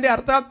 അപ്പം അതിൻ്റെ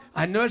അർത്ഥം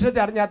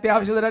അന്വേഷിച്ചറിഞ്ഞ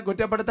അത്യാവശ്യത്തിന്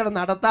കുറ്റപ്പെടുത്തൽ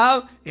നടത്താം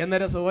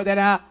എന്നൊരു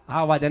സൂചന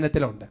ആ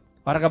വചനത്തിലുണ്ട്.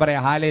 ഉറക്കെ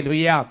പറയാം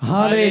ഹല്ലേലൂയ,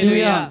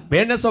 ഹല്ലേലൂയ.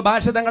 വീണ്ടും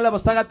സുഭാഷിതങ്ങളുടെ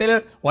പുസ്തകത്തിൽ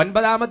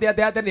 9-ാമത്തെ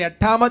അധ്യായത്തിന്റെ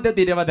 8-ാമത്തെ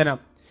തിരുവചനം,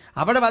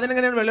 അവിടെ വചനം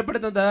ഇങ്ങനെയാണ്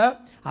വെളിപ്പെടുത്തുന്നത്.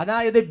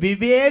 അതായത്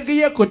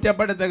വിവേകിയെ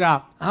കുറ്റപ്പെടുത്തുക,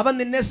 അവൻ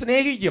നിന്നെ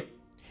സ്നേഹിക്കും.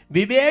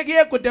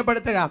 വിവേകിയെ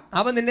കുറ്റപ്പെടുത്തുക,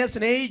 അവൻ നിന്നെ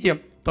സ്നേഹിക്കും.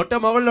 തൊട്ട്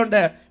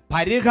മുകളിലുണ്ട്,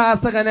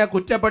 പരിഹാസകനെ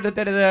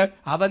കുറ്റപ്പെടുത്തരുത്,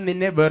 അവൻ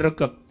നിന്നെ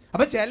വെറുക്കും.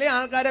 അപ്പൊ ചില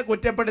ആൾക്കാരെ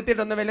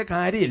കുറ്റപ്പെടുത്തിയിട്ടൊന്നും വലിയ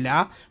കാര്യമില്ല.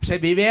 പക്ഷെ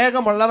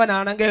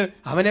വിവേകമുള്ളവനാണെങ്കിൽ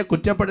അവനെ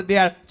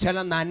കുറ്റപ്പെടുത്തിയാൽ ചില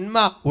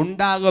നന്മ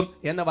ഉണ്ടാകും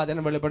എന്ന്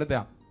വചനം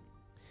വെളിപ്പെടുത്തുക.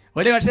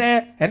 ഒരു പക്ഷേ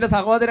എൻ്റെ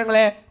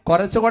സഹോദരങ്ങളെ,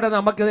 കുറച്ചുകൂടെ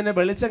നമുക്കിതിന്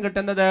വെളിച്ചം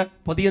കിട്ടുന്നത്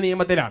പുതിയ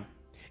നിയമത്തിലാണ്.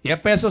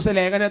 എഫേസസ്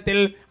ലേഖനത്തിൽ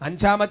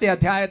 5-ാമത്തെ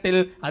അധ്യായത്തിൽ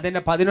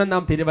അതിൻ്റെ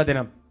 11-ാം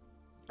തിരുവചനം,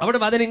 അവിടെ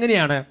വചനം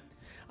ഇങ്ങനെയാണ്: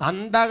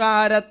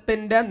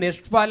 അന്ധകാരത്തിൻ്റെ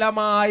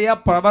നിഷ്ഫലമായ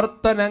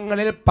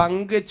പ്രവർത്തനങ്ങളിൽ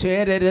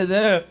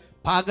പങ്കുചേരരുത്,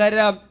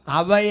 പകരം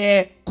അവയെ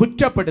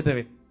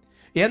കുറ്റപ്പെടുത്തുവിൻ.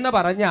 എന്ന്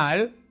പറഞ്ഞാൽ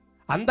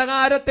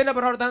അന്ധകാരത്തിൻ്റെ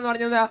പ്രവർത്തനം എന്ന്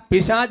പറഞ്ഞാൽ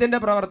പിശാചിൻ്റെ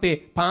പ്രവൃത്തി,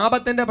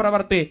 പാപത്തിൻ്റെ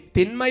പ്രവൃത്തി,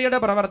 തിന്മയുടെ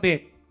പ്രവൃത്തി.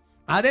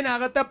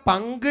 അതിനകത്ത്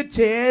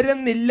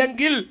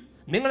പങ്കുചേരുന്നില്ലെങ്കിൽ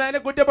നിങ്ങൾ അതിനെ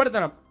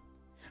കുറ്റപ്പെടുത്തണം.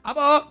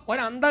 അപ്പോൾ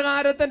ഒരു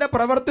അന്ധകാരത്തിൻ്റെ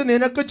പ്രവൃത്തി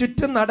നിനക്ക്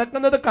ചുറ്റും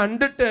നടക്കുന്നത്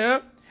കണ്ടിട്ട്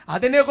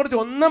അതിനെക്കുറിച്ച്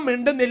ഒന്നും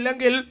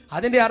മിണ്ടുന്നില്ലെങ്കിൽ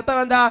അതിൻ്റെ അർത്ഥം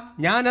എന്താ?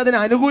 ഞാൻ അതിനെ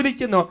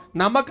അനുകൂലിക്കുന്നു,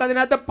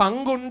 നമുക്കതിനകത്ത്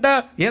പങ്കുണ്ട്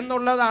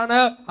എന്നുള്ളതാണ്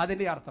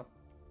അതിൻ്റെ അർത്ഥം.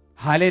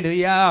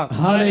 Hallelujah,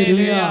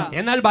 hallelujah.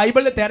 എന്നാൽ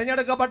ബൈബിളിൽ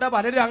തിരഞ്ഞെടുക്കപ്പെട്ട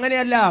പലരും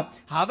അങ്ങനെയല്ല.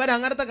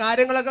 അവരങ്ങനത്തെ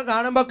കാര്യങ്ങളൊക്കെ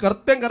കാണുമ്പോൾ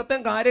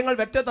കൃത്യം കാര്യങ്ങൾ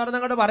വെറ്റ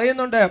തുറന്നങ്ങോട്ട്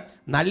പറയുന്നുണ്ട്.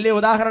 നല്ല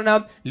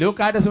ഉദാഹരണം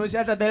ലൂക്കായുടെ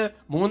സുവിശേഷത്തിൽ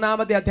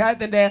 3-ാമത്തെ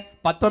അധ്യായത്തിന്റെ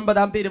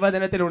 19-ാം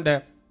തിരുവചനത്തിലുണ്ട്.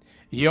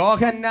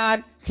 യോഹന്നാൻ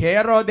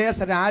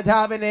ഹെറോദേസ്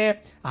രാജാവിനെ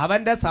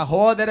അവൻ്റെ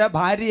സഹോദര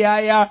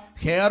ഭാര്യയായ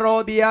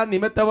ഹെറോദിയ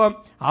നിമിത്തവും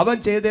അവൻ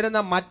ചെയ്തിരുന്ന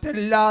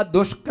മറ്റെല്ലാ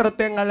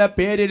ദുഷ്കൃത്യങ്ങളുടെ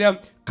പേരിലും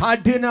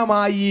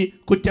കഠിനമായി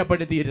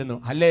കുറ്റപ്പെടുത്തിയിരുന്നു.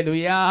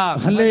 Hallelujah,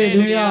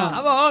 hallelujah.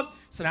 അപ്പോ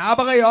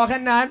സ്നാപക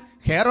യോഹന്നാൻ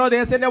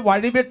ഹെറോദേസിന്റെ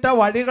വഴിവിട്ട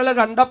വഴികൾ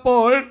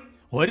കണ്ടപ്പോൾ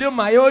ഒരു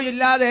മയോ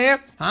ഇല്ലാതെ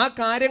ആ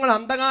കാര്യങ്ങൾ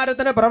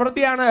അന്ധകാരത്തിന്റെ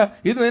പ്രവൃത്തിയാണ്,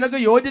 ഇത് നിനക്ക്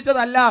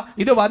യോജിച്ചതല്ല,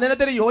 ഇത്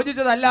വചനത്തിന്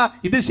യോജിച്ചതല്ല,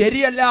 ഇത്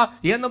ശരിയല്ല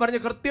എന്ന് പറഞ്ഞ്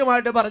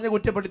കൃത്യമായിട്ട് പറഞ്ഞ്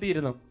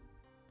കുറ്റപ്പെടുത്തിയിരുന്നു.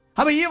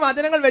 അപ്പൊ ഈ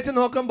വചനങ്ങൾ വെച്ച്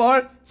നോക്കുമ്പോൾ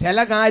ചില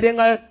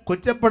കാര്യങ്ങൾ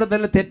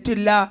കുറ്റപ്പെടുത്തൽ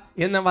തെറ്റില്ല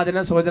എന്ന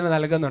വചന സൂചന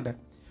നൽകുന്നുണ്ട്.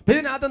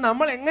 ഇതിനകത്ത്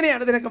നമ്മൾ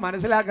എങ്ങനെയാണ് ഇതിനൊക്കെ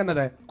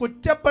മനസ്സിലാക്കുന്നത്?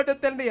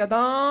 കുറ്റപ്പെടുത്തലിന്റെ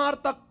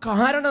യഥാർത്ഥ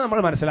കാരണം നമ്മൾ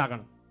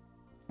മനസ്സിലാക്കണം.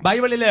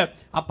 ബൈബിളിൽ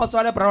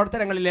അപ്പസ്തോല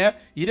പ്രവർത്തനങ്ങളിൽ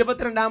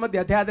 22-ാമത്തെ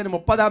അധ്യായത്തിന്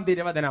 30-ാം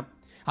തിരുവചനം,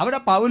 അവിടെ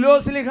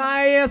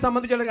പൗലോസ്ലിഹായെ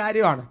സംബന്ധിച്ചുള്ള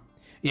കാര്യമാണ്.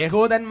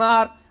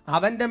 യഹൂദന്മാർ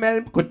അവൻ്റെ മേൽ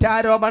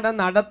കുറ്റാരോപണം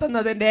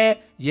നടത്തുന്നതിൻ്റെ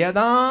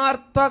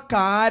യഥാർത്ഥ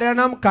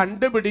കാരണം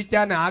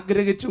കണ്ടുപിടിക്കാൻ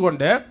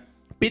ആഗ്രഹിച്ചുകൊണ്ട്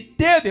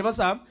പിറ്റേ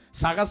ദിവസം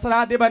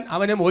സഹസ്രാധിപൻ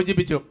അവനെ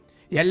മോചിപ്പിച്ചു.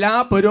 എല്ലാ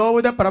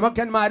പുരോഹിത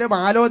പ്രമുഖന്മാരും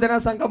ആലോചന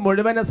സംഘം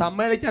മുഴുവനും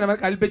സമ്മേളിക്കാൻ അവർ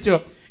കൽപ്പിച്ചു.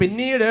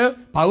 പിന്നീട്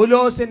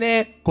പൗലോസിനെ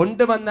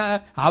കൊണ്ടുവന്ന്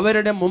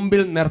അവരുടെ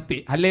മുമ്പിൽ നിർത്തി.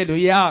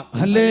 Hallelujah,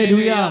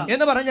 hallelujah.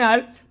 എന്ന് പറഞ്ഞാൽ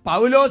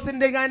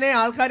പൗലോസിന്റെ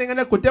ആൾക്കാർ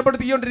ഇങ്ങനെ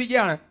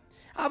കുറ്റപ്പെടുത്തിക്കൊണ്ടിരിക്കുകയാണ്.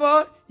 അപ്പോൾ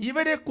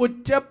ഇവരെ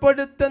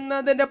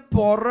കുറ്റപ്പെടുത്തുന്നതിന്റെ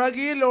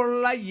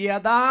പുറകിലുള്ള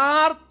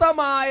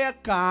യഥാർത്ഥമായ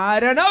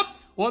കാരണം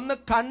ഒന്ന്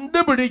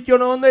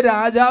കണ്ടുപിടിക്കണമെന്ന്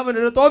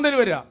രാജാവിനൊരു തോന്നൽ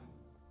വരിക.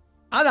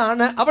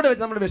 അതാണ് അവിടെ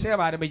വെച്ച് നമ്മുടെ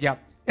വിഷയം ആരംഭിക്കാം.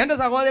 എൻ്റെ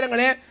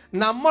സഹോദരങ്ങളെ,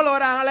 നമ്മൾ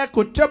ഒരാളെ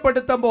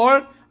കുറ്റപ്പെടുത്തുമ്പോൾ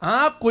ആ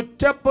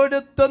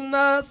കുറ്റപ്പെടുത്തുന്ന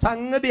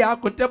സംഗതി, ആ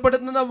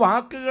കുറ്റപ്പെടുത്തുന്ന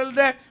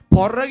വാക്കുകളുടെ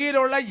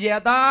പുറകിലുള്ള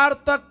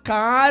യഥാർത്ഥ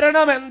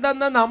കാരണം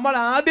എന്തെന്ന് നമ്മൾ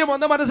ആദ്യം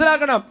ഒന്ന്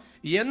മനസ്സിലാക്കണം.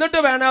 എന്നിട്ട്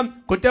വേണം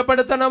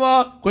കുറ്റപ്പെടുത്തണമോ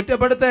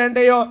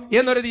കുറ്റപ്പെടുത്തേണ്ടയോ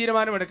എന്നൊരു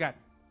തീരുമാനമെടുക്കാൻ.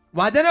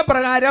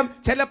 വചനപ്രകാരം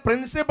ചില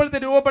പ്രിൻസിപ്പിൾസ്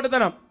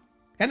രൂപപ്പെടുത്തണം.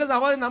 എൻ്റെ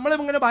സഹോദരൻ, നമ്മളും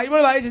ഇങ്ങനെ ബൈബിൾ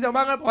വായിച്ച്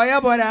ചുമ്മാ പോയാൽ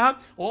പോരാ.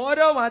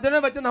 ഓരോ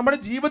വചനം വെച്ച് നമ്മുടെ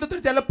ജീവിതത്തിൽ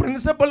ചില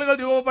പ്രിൻസിപ്പിളുകൾ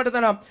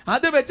രൂപപ്പെടുത്തണം.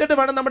 അത് വെച്ചിട്ട്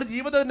വേണം നമ്മുടെ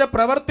ജീവിതത്തിന്റെ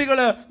പ്രവർത്തികൾ,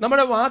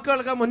 നമ്മുടെ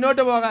വാക്കുകളൊക്കെ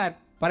മുന്നോട്ട് പോകാൻ.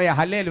 പറയാ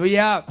ഹല്ലേലൂയ,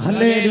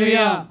 ഹല്ലേലൂയ.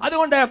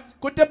 അതുകൊണ്ട്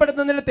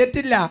കുറ്റപ്പെടുത്തുന്നതിൽ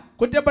തെറ്റില്ല,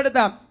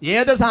 കുറ്റപ്പെടുത്താം.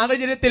 ഏത്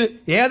സാഹചര്യത്തിൽ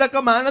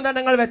ഏതൊക്കെ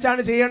മാനദണ്ഡങ്ങൾ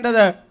വെച്ചാണ്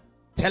ചെയ്യേണ്ടത്?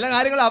 ചില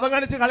കാര്യങ്ങൾ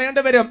അവഗണിച്ച്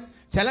കളയേണ്ടി വരും.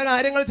 ചില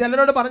കാര്യങ്ങൾ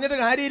ചിലരോട് പറഞ്ഞിട്ട്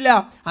കാര്യമില്ല.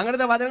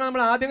 അങ്ങനത്തെ വചനം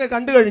നമ്മൾ ആദ്യം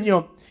കണ്ടു കഴിഞ്ഞു.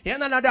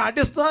 എന്നാൽ അതിന്റെ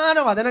അടിസ്ഥാന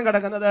വചനം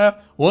കിടക്കുന്നത്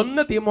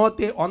 1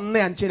 തിമോത്തി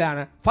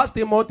 1:5 1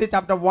 തിമോത്തി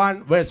chapter 1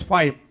 verse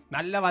 5.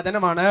 നല്ല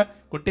വചനമാണ്.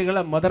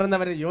 കുട്ടികളും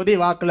മുതിർന്നവരും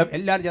യുവതിവാക്കളും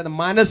എല്ലാവരും ചേർന്ന്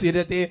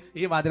മനസ്സിരുത്തി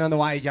ഈ വചനം ഒന്ന്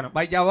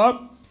വായിക്കാവോ?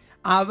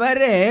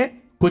 അവരെ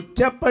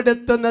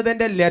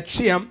കുറ്റപ്പെടുത്തുന്നതിൻ്റെ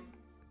ലക്ഷ്യം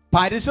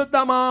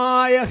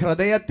പരിശുദ്ധമായ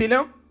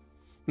ഹൃദയത്തിലും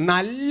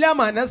നല്ല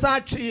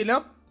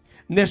മനസാക്ഷിയിലും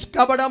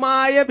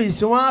നിഷ്കപടമായ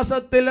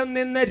വിശ്വാസത്തിലും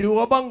നിന്ന്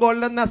രൂപം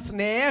കൊള്ളുന്ന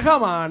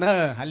സ്നേഹമാണ്.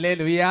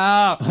 ഹല്ലേലൂയാ,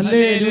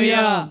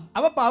 ഹല്ലേലൂയാ.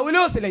 അപ്പൊ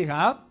പൗലോസ്ലീഹ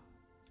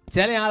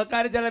ചില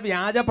ആൾക്കാർ ചില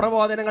വ്യാജ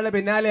പ്രബോധനങ്ങളുടെ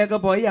പിന്നാലെയൊക്കെ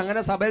പോയി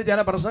അങ്ങനെ സഭയിൽ ചില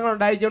പ്രശ്നങ്ങൾ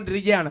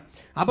ഉണ്ടായിക്കൊണ്ടിരിക്കുകയാണ്.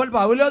 അപ്പോൾ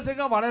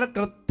പൗലോസ്ലീഹ വളരെ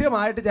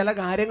കൃത്യമായിട്ട് ചില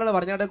കാര്യങ്ങൾ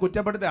പറഞ്ഞിട്ട്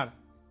കുറ്റപ്പെടുത്തുകയാണ്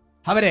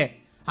അവരെ.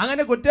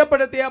 അങ്ങനെ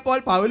കുറ്റപ്പെടുത്തിയപ്പോൾ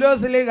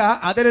പൗലോസ്ലീഹ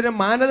അതിനൊരു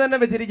മാനദണ്ഡം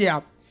വെച്ചിരിക്കുക.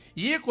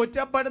 ഈ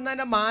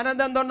കുറ്റപ്പെടുന്നതിന്റെ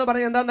മാനദണ്ഡം എന്തെന്ന്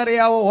പറഞ്ഞാൽ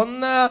എന്താണെന്നറിയാവോ?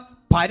 1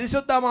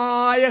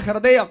 പരിശുദ്ധമായ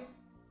ഹൃദയം,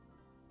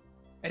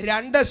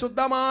 2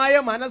 ശുദ്ധമായ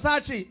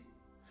മനസാക്ഷി,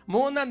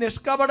 3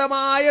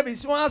 നിഷ്കപടമായ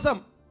വിശ്വാസം.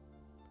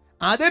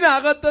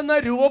 അതിനകത്തുനിന്ന്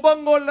രൂപം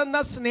കൊള്ളുന്ന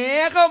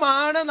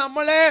സ്നേഹമാണ്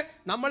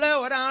നമ്മളെ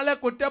ഒരാളെ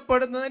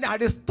കുറ്റപ്പെടുന്നതിന്റെ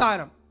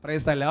അടിസ്ഥാനം.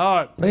 Praise the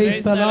Lord,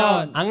 praise the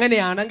Lord.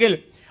 അങ്ങനെയാണെങ്കിൽ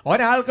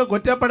ഒരാൾക്ക്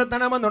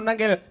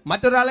കുറ്റപ്പെടുത്തണമെന്നുണ്ടെങ്കിൽ,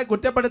 മറ്റൊരാളെ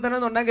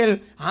കുറ്റപ്പെടുത്തണമെന്നുണ്ടെങ്കിൽ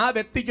ആ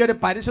വ്യക്തിക്ക് ഒരു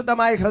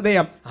പരിശുദ്ധമായ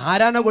ഹൃദയം.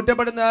 ആരാണ്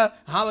കുറ്റപ്പെടുന്നത്?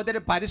 ആ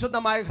ഒരു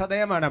പരിശുദ്ധമായ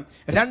ഹൃദയമാണ്.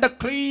 2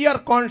 ക്ലിയർ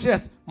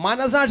കോൺഷ്യസ്,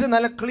 മനസാക്ഷി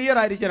നല്ല ക്ലിയർ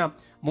ആയിരിക്കണം.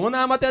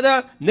 3-മത്തേത്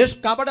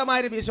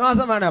നിഷ്കപടമായ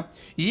വിശ്വാസമാണ്.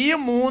 ഈ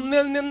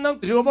 3-ൽ നിന്നും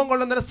രൂപം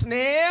കൊള്ളുന്ന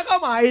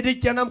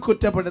സ്നേഹമായിരിക്കണം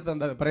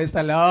കുറ്റപ്പെടുത്തുന്നത്. Praise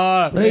the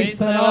Lord, praise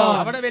the Lord.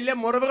 അവിടെ വലിയ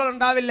മുറിവുകൾ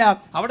ഉണ്ടാവില്ല,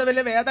 അവിടെ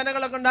വലിയ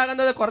വേദനകളൊക്കെ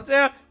ഉണ്ടാകുന്നത്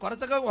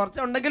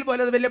കുറച്ചൊക്കെ ഉണ്ടെങ്കിൽ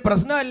പോലും അത് വലിയ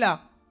പ്രശ്നമല്ല.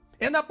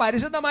 എന്നാൽ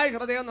പരിശുദ്ധമായ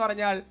ഹൃദയം എന്ന്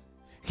പറഞ്ഞാൽ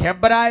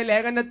ഹെബ്രായ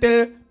ലേഖനത്തിൽ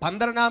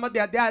 12-ാമത്തെ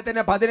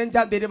അധ്യായത്തിന്റെ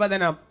 15-ാം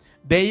തിരുവചനം,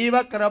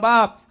 ദൈവകൃപ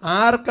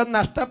ആർക്കും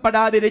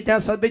നഷ്ടപ്പെടാതിരിക്കാൻ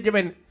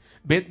ശ്രദ്ധിക്കുവിൻ,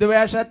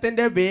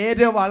 വിദ്വേഷത്തിന്റെ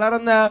വേര്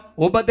വളർന്ന്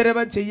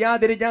ഉപദ്രവം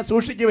ചെയ്യാതിരിക്കാൻ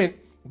സൂക്ഷിക്കുവിൻ,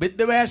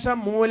 വിദ്വേഷം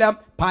മൂലം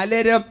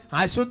പലരും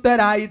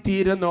അശുദ്ധരായി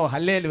തീരുന്നു.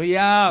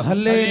 ഹല്ലേലൂയാ,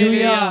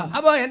 ഹല്ലേലൂയാ.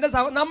 അപ്പൊ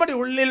നമ്മുടെ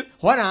ഉള്ളിൽ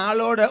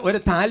ഒരാളോട്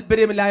ഒരു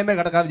താല്പര്യമില്ലായ്മ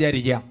കിടക്കാൻ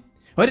വിചാരിക്കുക,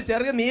 ഒരു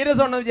ചെറിയ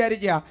നീരസം ഉണ്ടെന്ന്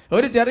വിചാരിക്കുക,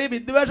 ഒരു ചെറിയ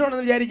വിദ്വേഷം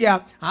ഉണ്ടെന്ന് വിചാരിക്കുക.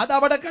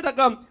 അതവിടെ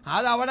കിടക്കും.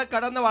 അതവിടെ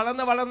കിടന്ന്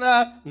വളർന്ന്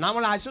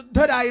നമ്മൾ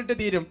അശുദ്ധരായിട്ട്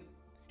തീരും.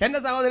 എൻ്റെ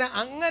സഹോദരൻ,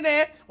 അങ്ങനെ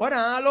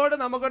ഒരാളോട്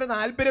നമുക്കൊരു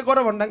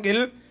താല്പര്യക്കുറവുണ്ടെങ്കിൽ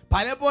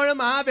പലപ്പോഴും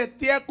ആ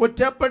വ്യക്തിയെ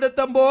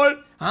കുറ്റപ്പെടുത്തുമ്പോൾ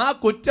ആ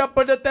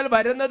കുറ്റപ്പെടുത്തൽ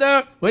വരുന്നത്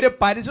ഒരു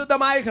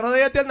പരിശുദ്ധമായ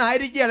ഹൃദയത്തിൽ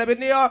നിന്നായിരിക്കുകയാണ്.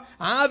 പിന്നെയോ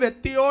ആ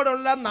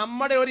വ്യക്തിയോടുള്ള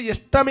നമ്മുടെ ഒരു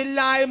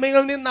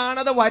ഇഷ്ടമില്ലായ്മയിൽ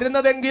നിന്നാണത്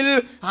വരുന്നതെങ്കിൽ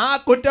ആ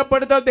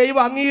കുറ്റപ്പെടുത്തൽ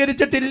ദൈവം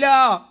അംഗീകരിച്ചിട്ടില്ല.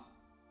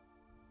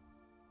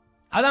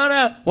 അതാണ്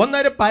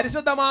ഒന്നൊരു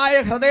പരിശുദ്ധമായ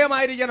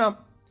ഹൃദയമായിരിക്കണം.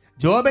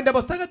 ജോബിന്റെ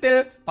പുസ്തകത്തിൽ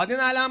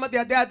 14-ാമത്തെ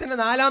അധ്യായത്തിന്റെ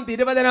 4-ാം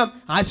തിരുവചനം,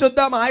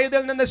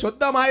 അശുദ്ധമായതിൽ നിന്ന്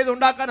ശുദ്ധമായത്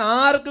ഉണ്ടാക്കാൻ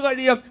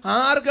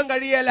ആർക്കും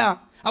കഴിയല.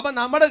 അപ്പൊ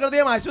നമ്മുടെ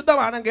ഹൃദയം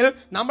അശുദ്ധമാണെങ്കിൽ,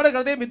 നമ്മുടെ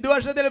ഹൃദയം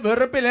വിദ്വേഷത്തിൽ,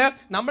 വെറുപ്പില്,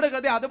 നമ്മുടെ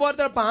ഹൃദയം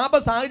അതുപോലത്തെ പാപ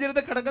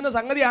സാഹചര്യത്തിൽ കിടക്കുന്ന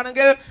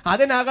സംഗതിയാണെങ്കിൽ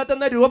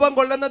അതിനകത്തുനിന്ന് രൂപം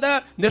കൊള്ളുന്നത്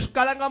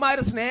നിഷ്കളങ്കമായ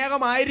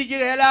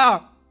സ്നേഹമായിരിക്കുകയല്ല.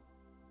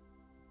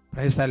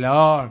 Price the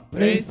Lord,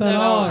 praise the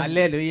Lord.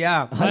 ഹല്ലേലൂയാ,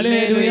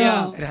 ഹല്ലേലൂയാ.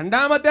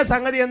 2-മത്തെ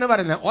സംഗതി എന്ന്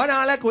പറയുന്നത്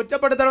ഒരാളെ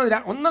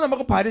കുറ്റപ്പെടുത്തണം. 1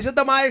 നമുക്ക്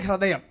പരിശുദ്ധമായ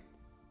ഹൃദയം,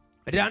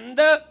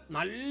 2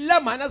 നല്ല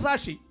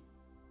മനസാക്ഷി.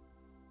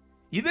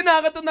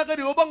 ഇതിനകത്തു നിന്നൊക്കെ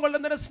രൂപം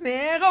കൊള്ളുന്നൊരു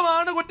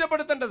സ്നേഹമാണ്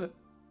കുറ്റപ്പെടുത്തേണ്ടത്.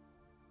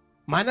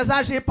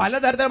 മനസാക്ഷി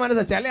പലതരത്തിലുള്ള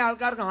മനസ്സാക്ഷി. ചില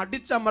ആൾക്കാർക്ക്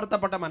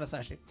അടിച്ചമർത്തപ്പെട്ട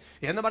മനസാക്ഷി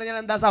എന്ന് പറഞ്ഞാൽ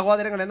എന്താ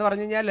സഹോദരങ്ങൾ എന്ന്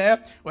പറഞ്ഞു കഴിഞ്ഞാൽ,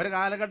 ഒരു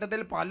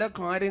കാലഘട്ടത്തിൽ പല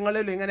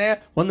കാര്യങ്ങളിലും ഇങ്ങനെ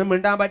ഒന്നും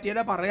മിണ്ടാൻ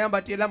പറ്റിയില്ല, പറയാൻ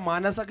പറ്റിയില്ല,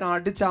 മനസ്സൊക്കെ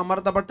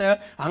അടിച്ചമർത്തപ്പെട്ട്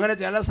അങ്ങനെ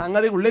ചില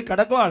സംഗതി ഉള്ളിൽ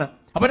കിടക്കുവാണ്.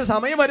 അപ്പോൾ ഒരു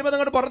സമയം വരുമ്പോൾ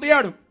അങ്ങോട്ട്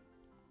പുറത്തിയാടും.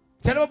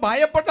 ചിലപ്പോൾ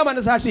ഭയപ്പെട്ട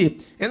മനസാക്ഷി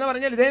എന്ന്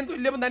പറഞ്ഞാൽ ഇതേ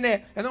തുല്യം തന്നെ,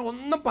 എന്നാൽ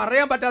ഒന്നും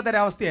പറയാൻ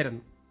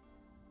പറ്റാത്തൊരവസ്ഥയായിരുന്നു.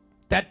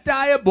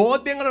 തെറ്റായ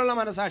ബോധ്യങ്ങളുള്ള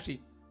മനസാക്ഷി,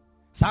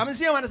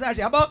 സംശയ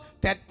മനസാക്ഷി. അപ്പോൾ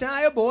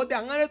തെറ്റായ ബോധ്യം,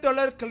 അങ്ങനത്തെ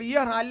ഉള്ള ഒരു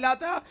ക്ലിയർ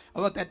അല്ലാത്ത,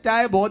 അപ്പോൾ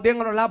തെറ്റായ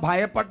ബോധ്യങ്ങളുള്ള,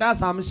 ഭയപ്പെട്ട,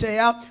 സംശയ,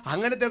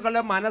 അങ്ങനത്തെ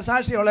ഉള്ള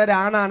മനസാക്ഷിയുള്ള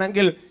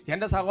ഒരാണാണെങ്കിൽ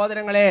എൻ്റെ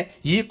സഹോദരങ്ങളെ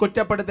ഈ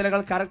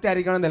കുറ്റപ്പെടുത്തലുകൾ കറക്റ്റ്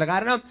ആയിരിക്കണമെന്നില്ല.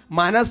 കാരണം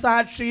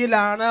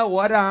മനസാക്ഷിയിലാണ്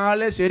ഒരാൾ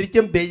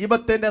ശരിക്കും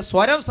ദൈവത്തിൻ്റെ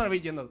സ്വരം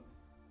ശ്രവിക്കുന്നത്.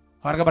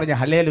 അവർക്ക് പറഞ്ഞ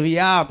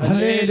ഹല്ലേലൂയാ,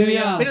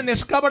 ഹല്ലേലൂയാ. പിന്നെ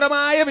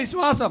നിഷ്കപടമായ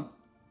വിശ്വാസം,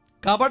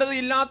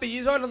 കപടതയില്ലാത്ത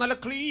ഈശോയിൽ നല്ല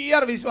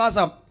ക്ലിയർ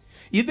വിശ്വാസം.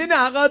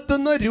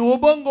 ഇതിനകത്തുനിന്ന്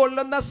രൂപം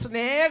കൊള്ളുന്ന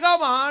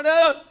സ്നേഹമാണ്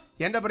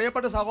എൻ്റെ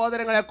പ്രിയപ്പെട്ട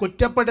സഹോദരങ്ങളെ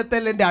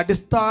കുറ്റപ്പെടുത്തലിൻ്റെ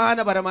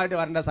അടിസ്ഥാനപരമായിട്ട്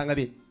വരേണ്ട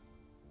സംഗതി.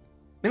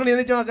 നിങ്ങൾ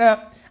ചിന്തിച്ചു നോക്കുക.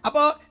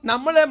 അപ്പോൾ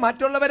നമ്മൾ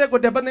മറ്റുള്ളവരെ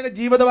ഇപ്പം നിങ്ങൾ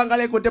ജീവിത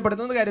പങ്കാളിയെ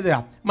കുറ്റപ്പെടുത്തുന്നത്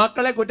കരുതുക,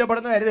 മക്കളെ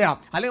കുറ്റപ്പെടുന്നത് കരുതുക,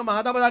 അല്ലെങ്കിൽ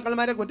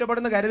മാതാപിതാക്കന്മാരെ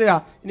കുറ്റപ്പെടുന്നത് കരുതുക.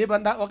 ഇനിയിപ്പോൾ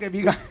എന്താ, ഓക്കെ,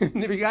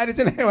 ഇനി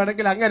വികാരിച്ചനെ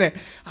വേണമെങ്കിൽ അങ്ങനെ.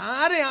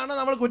 ആരെയാണ്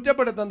നമ്മൾ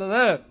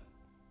കുറ്റപ്പെടുത്തുന്നത്?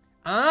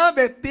 ആ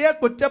വ്യക്തിയെ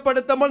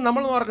കുറ്റപ്പെടുത്തുമ്പോൾ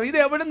നമ്മൾ ഓർക്കണം, ഇത്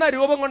എവിടുന്ന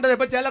രൂപം കൊണ്ടത്.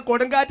 ഇപ്പൊ ചില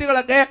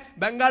കൊടുങ്കാറ്റുകളൊക്കെ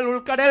ബംഗാൾ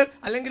ഉൾക്കടൽ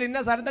അല്ലെങ്കിൽ ഇന്ന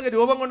സ്ഥലത്തൊക്കെ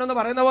രൂപം കൊണ്ടെന്ന്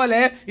പറയുന്ന പോലെ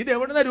ഇത്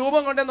എവിടുന്ന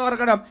രൂപം കൊണ്ടെന്ന്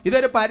ഓർക്കണം.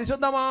 ഇതൊരു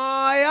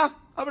പരിശുദ്ധമായ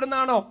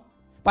അവിടുന്നാണോ?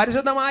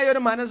 പരിശുദ്ധമായ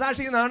ഒരു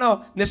മനസാക്ഷിയിൽ നിന്നാണോ?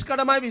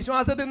 നിഷ്കടമായ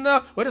വിശ്വാസത്തിൽ നിന്ന്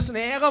ഒരു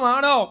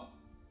സ്നേഹമാണോ?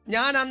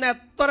 ഞാൻ അന്ന്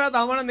എത്ര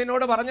തവണ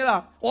നിന്നോട് പറഞ്ഞതാ,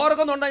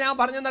 ഓർക്കുന്നുണ്ടോ ഞാൻ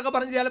പറഞ്ഞെന്നൊക്കെ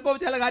പറഞ്ഞ്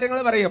ചിലപ്പോൾ ചില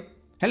കാര്യങ്ങൾ പറയും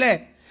അല്ലേ?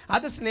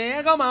 അത്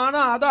സ്നേഹമാണോ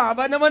അതോ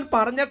അവനവൻ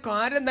പറഞ്ഞ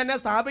കാര്യം തന്നെ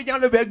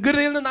സ്ഥാപിക്കാനുള്ള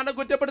വ്യഗ്രതയിൽ നിന്നാണ്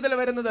കുറ്റപ്പെടുത്തൽ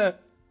വരുന്നത്?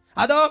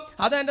 അതോ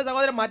എൻ്റെ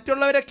സഹോദരൻ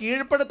മറ്റുള്ളവരെ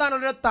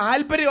കീഴ്പ്പെടുത്താനുള്ള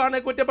താല്പര്യമാണ്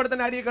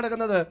കുറ്റപ്പെടുത്താൻ അടിയിൽ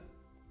കിടക്കുന്നത്?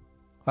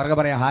 അവർക്ക്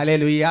പറയാം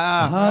ഹല്ലേലൂയ.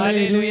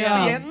 ഹല്ലേലൂയ.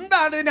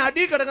 എന്താണ് ഇതിന്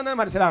അടി കിടക്കുന്നത്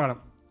മനസ്സിലാകണം.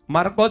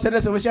 മർക്കോസിന്റെ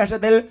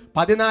സുവിശേഷത്തിൽ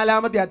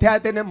 14-ാമത്തെ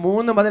അധ്യായത്തിന്റെ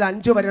 3 മുതൽ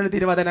 5 വരെയുള്ള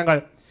തിരുവചനങ്ങൾ.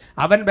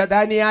 അവൻ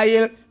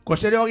ബഥാനിയായിൽ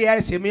കുഷ്ഠരോഗിയായ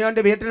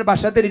ശിമിയോന്റെ വീട്ടിൽ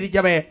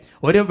ഭക്ഷണത്തിനിരിക്കവേ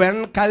ഒരു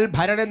വെൺകൽ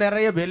ഭരണി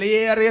നിറയെ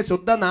വിലയേറിയ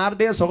ശുദ്ധ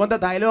നാർദിയ സുഗന്ധ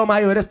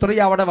തൈലവുമായി ഒരു സ്ത്രീ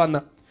അവിടെ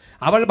വന്ന്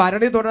അവൾ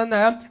ഭരണി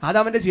തുറന്ന് അത്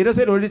അവന്റെ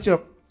ശിരസിൽ ഒഴിച്ചു.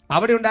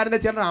 അവിടെ ഉണ്ടായിരുന്ന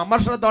ചിലർ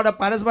അമർഷണത്തോടെ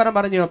പരസ്പരം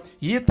പറഞ്ഞു,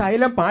 ഈ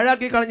തൈലം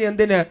പാഴാക്കി കളഞ്ഞു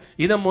എന്തിന്?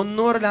 ഇത്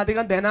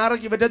 300-ലധികം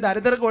ദനാറയ്ക്ക് വിറ്റ്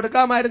ദരിദ്രർക്ക്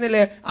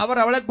കൊടുക്കാമായിരുന്നില്ലേ? അവർ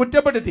അവളെ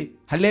കുറ്റപ്പെടുത്തി.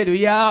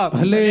 ഹല്ലേലൂയ.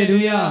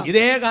 ഹല്ലേലൂയ.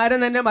 ഇതേ കാര്യം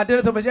തന്നെ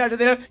മറ്റൊരു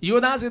സുവിശേഷത്തിൽ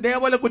യൂദാസ്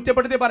ഇതേപോലെ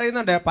കുറ്റപ്പെടുത്തി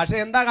പറയുന്നുണ്ട്. പക്ഷെ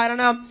എന്താ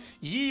കാരണം?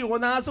 ഈ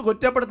യൂദാസ്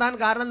കുറ്റപ്പെടുത്താൻ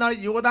കാരണം എന്താണ്?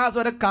 യൂദാസ്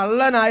ഒരു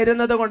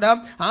കള്ളനായിരുന്നത് കൊണ്ടും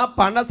ആ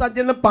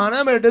പണസഞ്ചിയിൽ നിന്ന്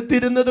പണം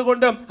എടുത്തിരുന്നത്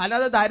കൊണ്ടും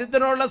അല്ലാതെ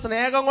ദരിദ്രനുള്ള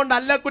സ്നേഹം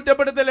കൊണ്ടല്ല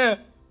കുറ്റപ്പെടുത്തല്.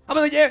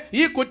 അപ്പൊ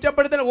ഈ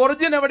കുറ്റപ്പെടുത്തൽ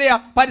ഒറിജിൻ എവിടെയാ?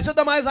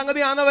 പരിശുദ്ധമായ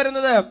സംഗതിയാണോ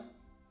വരുന്നത്?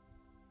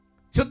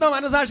 ശുദ്ധ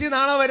മനസാക്ഷി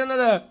നാണോ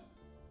വരുന്നത്?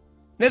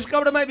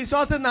 നിഷ്കപടമായ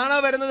വിശ്വാസത്തിൽ നാണോ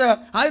വരുന്നത്?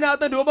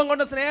 അതിനകത്ത് രൂപം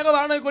കൊണ്ട്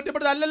സ്നേഹമാണോ ഈ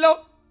കുറ്റപ്പെടുത്തൽ? അല്ലല്ലോ.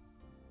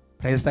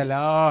 Price the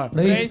Lord.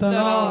 Praise the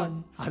Lord.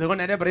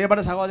 അതുകൊണ്ട് എന്റെ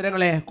പ്രിയപ്പെട്ട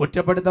സഹോദരങ്ങളെ,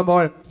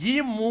 കുറ്റപ്പെടുത്തുമ്പോൾ ഈ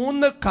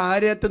 3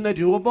 കാര്യത്തിൽ നിന്ന്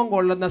രൂപം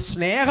കൊള്ളുന്ന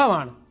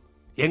സ്നേഹമാണ്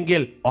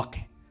എങ്കിൽ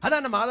ഓക്കെ.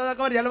 അതാണ്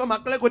മാതാപിതാക്കന്മാർ ചിലപ്പോൾ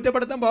മക്കളെ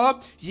കുറ്റപ്പെടുത്തുമ്പോൾ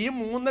ഈ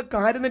 3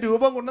 കാര്യം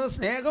രൂപം കൊണ്ടുവന്ന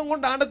സ്നേഹം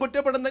കൊണ്ടാണ്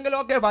കുറ്റപ്പെടുന്നെങ്കിൽ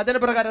ഓക്കെ,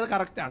 വചനപ്രകാരം അത്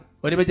കറക്റ്റ് ആണ്.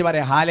 ഒരുമിച്ച്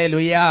പറയാം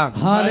hallelujah.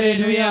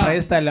 Hallelujah.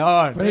 Price the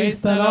Lord.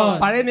 Praise the Lord.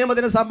 പഴയ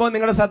നിയമത്തിന്റെ സംഭവം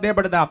നിങ്ങളെ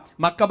ശ്രദ്ധപ്പെടുത്താം.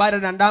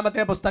 മക്കബാരുടെ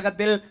 2-ാമത്തെ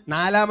പുസ്തകത്തിൽ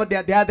 4-ാമത്തെ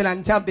അധ്യായത്തിൽ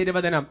 5-ാം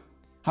തിരുവചനം.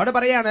 അവിടെ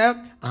പറയാണ്,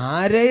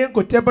 ആരെയും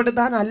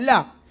കുറ്റപ്പെടുത്താനല്ല,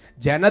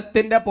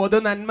 ജനത്തിന്റെ പൊതു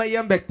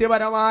നന്മയും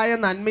വ്യക്തിപരമായ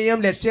നന്മയും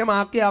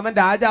ലക്ഷ്യമാക്കി അവൻ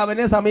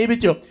രാജാവിനെ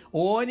സമീപിച്ചു.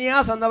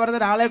 ഓനിയാസ് എന്ന്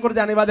പറയുന്ന ഒരാളെ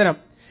കുറിച്ചാണ് ഈ വചനം.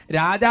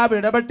 രാജാവ്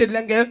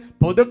ഇടപെട്ടില്ലെങ്കിൽ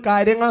പൊതു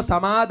കാര്യങ്ങൾ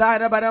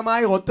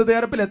സമാധാനപരമായി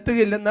ഒത്തുതീർപ്പിൽ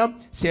എത്തുകയില്ലെന്നും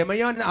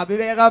ശിമയോൻ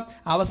അവിവേകം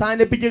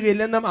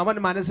അവസാനിപ്പിക്കുകയില്ലെന്നും അവൻ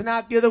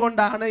മനസ്സിലാക്കിയത്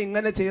കൊണ്ടാണ്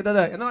ഇങ്ങനെ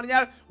ചെയ്തത് എന്ന്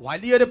പറഞ്ഞാൽ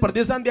വലിയൊരു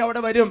പ്രതിസന്ധി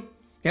അവിടെ വരും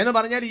എന്ന്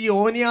പറഞ്ഞാൽ ഈ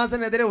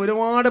ഓനിയാസിനെതിരെ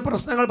ഒരുപാട്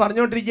പ്രശ്നങ്ങൾ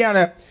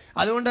പറഞ്ഞുകൊണ്ടിരിക്കുകയാണ്.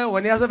 അതുകൊണ്ട്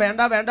ഓനിയാസ്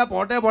വേണ്ട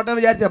പോട്ടെ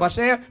വിചാരിച്ച,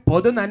 പക്ഷേ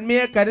പൊതു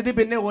നന്മയെ കരുതി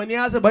പിന്നെ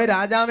ഓനിയാസ് പോയി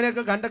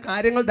രാജാവിനെയൊക്കെ കണ്ട്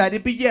കാര്യങ്ങൾ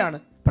ധരിപ്പിക്കുകയാണ്.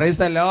 Price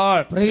the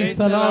Lord. Praise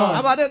the Lord.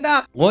 അപ്പൊ അതെന്താ?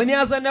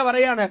 ഓനിയാസ് തന്നെ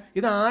പറയാണ്,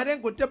 ഇത്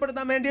ആരെയും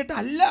കുറ്റപ്പെടുത്താൻ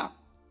വേണ്ടിയിട്ടല്ല.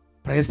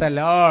 Price the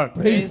Lord.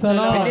 Praise the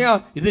Lord. പിന്നെയോ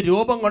ഇത്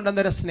രൂപം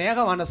കൊണ്ടുവന്നൊരു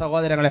സ്നേഹമാണ്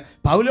സഹോദരങ്ങളെ.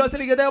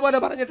 പൗലോസിലേക്ക് ഇതേപോലെ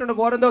പറഞ്ഞിട്ടുണ്ട്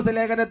കോരിന്തോസ്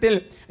ലേഖനത്തിൽ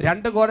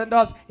 2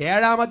 കോരിന്തോസ്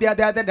 7-ാമത്തെ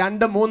അധ്യായത്തിൽ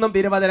 2-3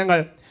 തിരുവചനങ്ങൾ.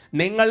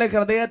 നിങ്ങളുടെ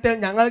ഹൃദയത്തിൽ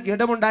ഞങ്ങൾക്ക്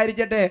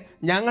ഇടമുണ്ടായിരിക്കട്ടെ,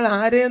 ഞങ്ങൾ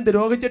ആരെയും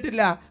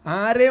ദ്രോഹിച്ചിട്ടില്ല,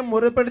 ആരെയും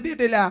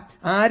മുറിപ്പെടുത്തിയിട്ടില്ല,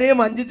 ആരെയും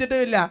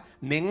വഞ്ചിച്ചിട്ടുമില്ല.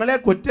 നിങ്ങളെ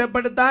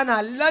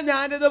കുറ്റപ്പെടുത്താനല്ല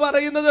ഞാനിത്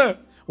പറയുന്നത്,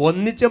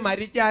 ഒന്നിച്ച്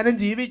മരിക്കാനും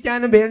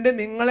ജീവിക്കാനും വേണ്ടി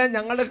നിങ്ങളെ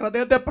ഞങ്ങളുടെ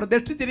ഹൃദയത്തെ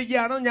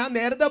പ്രതിഷ്ഠിച്ചിരിക്കുകയാണെന്ന് ഞാൻ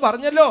നേരത്തെ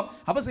പറഞ്ഞല്ലോ.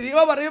 അപ്പൊ സ്ലീഹ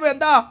പറയുമ്പോൾ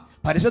എന്താ?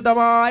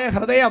 പരിശുദ്ധമായ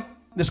ഹൃദയം,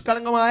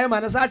 നിഷ്കളങ്കമായ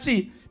മനസാക്ഷി,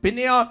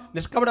 പിന്നെയോ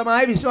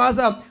നിഷ്കപടമായ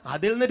വിശ്വാസം,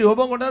 അതിൽ നിന്ന്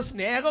രൂപം കൊണ്ട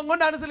സ്നേഹം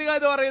കൊണ്ടാണ് സ്ലീഹ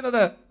ഇത്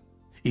പറയുന്നത്.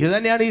 ഇത്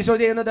തന്നെയാണ് ഈശോ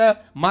ചെയ്യുന്നത്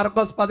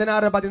മാർക്കോസ്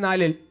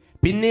 16-14.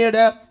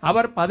 പിന്നീട്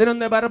അവർ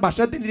 11 പേർ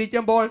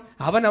ഭക്ഷണത്തിനിരിക്കുമ്പോൾ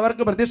അവൻ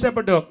അവർക്ക്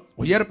പ്രത്യക്ഷപ്പെട്ടു.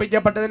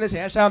 ഉയർപ്പിക്കപ്പെട്ടതിന്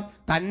ശേഷം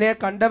തന്നെ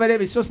കണ്ടവരെ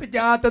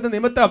വിശ്വസിക്കാത്തത്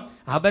നിമിത്തം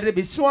അവരുടെ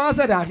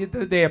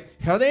വിശ്വാസരാഹിത്യത്തെ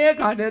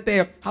ഹൃദയകാഠിന്യത്തെ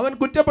അവൻ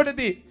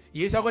കുറ്റപ്പെടുത്തി.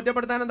 ഈശോ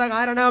കുറ്റപ്പെടുത്താൻ എന്താ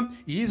കാരണം?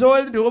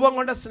 ഈശോയിൽ രൂപം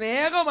കൊണ്ട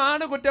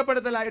സ്നേഹമാണ്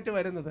കുറ്റപ്പെടുത്തലായിട്ട്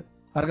വരുന്നത്.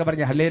 അവർക്ക്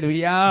പറഞ്ഞ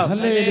ഹല്ലേലൂയ.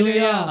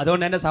 ഹല്ലേലൂയ.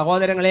 അതുകൊണ്ട് എൻ്റെ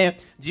സഹോദരങ്ങളെ,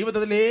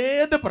 ജീവിതത്തിൽ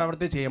ഏത്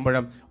പ്രവൃത്തി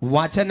ചെയ്യുമ്പോഴും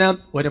വചനം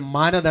ഒരു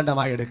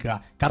മാനദണ്ഡമായി എടുക്കുക.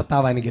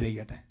 കർത്താവ്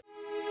അനുഗ്രഹിക്കട്ടെ.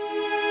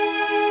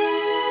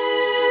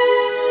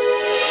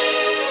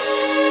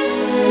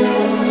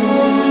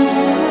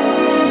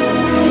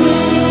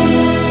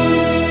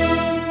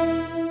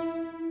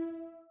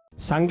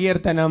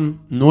 സങ്കീർത്തനം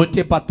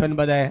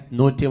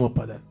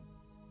 119-130.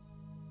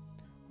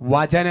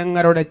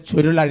 വചനങ്ങളുടെ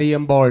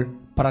ചുരുളഴിയുമ്പോൾ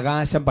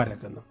പ്രകാശം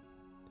പരക്കുന്നു,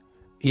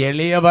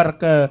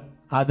 എളിയവർക്ക്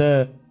അത്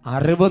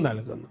അറിവ്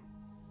നൽകുന്നു.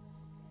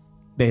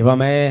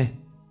 ദൈവമേ,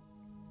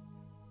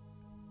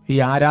 ഈ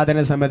ആരാധന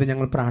സമയത്ത്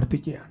ഞങ്ങൾ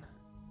പ്രാർത്ഥിക്കുകയാണ്.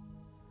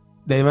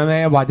 ദൈവമേ,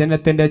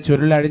 വചനത്തിൻ്റെ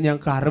ചുരുളഴിഞ്ഞ്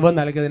ഞങ്ങൾക്ക് അറിവ്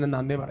നൽകിയതിന്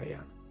നന്ദി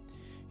പറയുകയാണ്.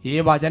 ഈ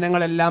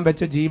വചനങ്ങളെല്ലാം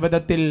വെച്ച്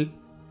ജീവിതത്തിൽ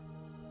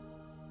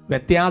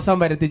വ്യത്യാസം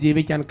വരുത്തി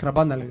ജീവിക്കാൻ കൃപ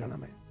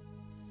നൽകണമേ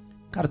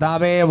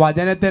കർത്താവേ.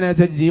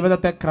 വചനത്തിനനുസരിച്ച്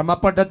ജീവിതത്തെ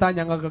ക്രമപ്പെടുത്താൻ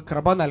ഞങ്ങൾക്ക്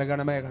കൃപ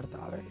നൽകണമേ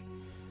കർത്താവേ.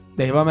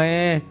 ദൈവമേ,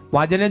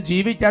 വചനം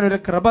ജീവിക്കാൻ ഒരു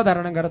കൃപ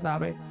തരണം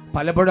കർത്താവേ.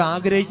 പലപ്പോഴും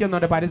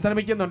ആഗ്രഹിക്കുന്നുണ്ട്,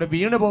 പരിശ്രമിക്കുന്നുണ്ട്,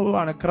 വീണു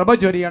പോകുവാണ്. കൃപ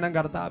ചൊരിയണം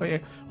കർത്താവേ.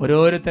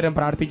 ഓരോരുത്തരും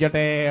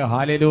പ്രാർത്ഥിക്കട്ടെ.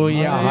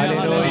 Hallelujah,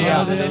 hallelujah,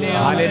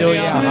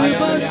 hallelujah.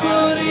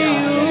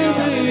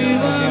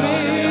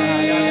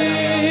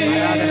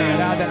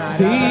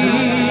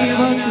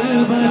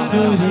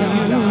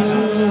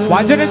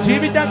 വചനം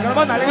ജീവിക്കാൻ കൃപ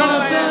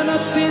നൽകണമേ.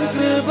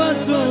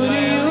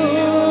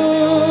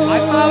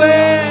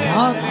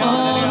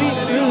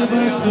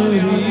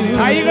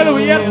 കൈകൾ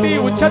ഉയർത്തി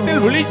ഉച്ചത്തിൽ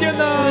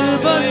വിളിക്കുന്നു.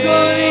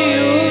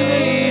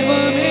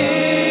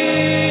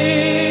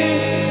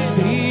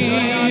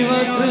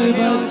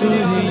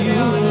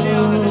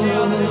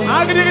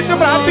 ആഗ്രഹിച്ച്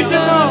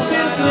പ്രാർത്ഥിക്കുന്നു.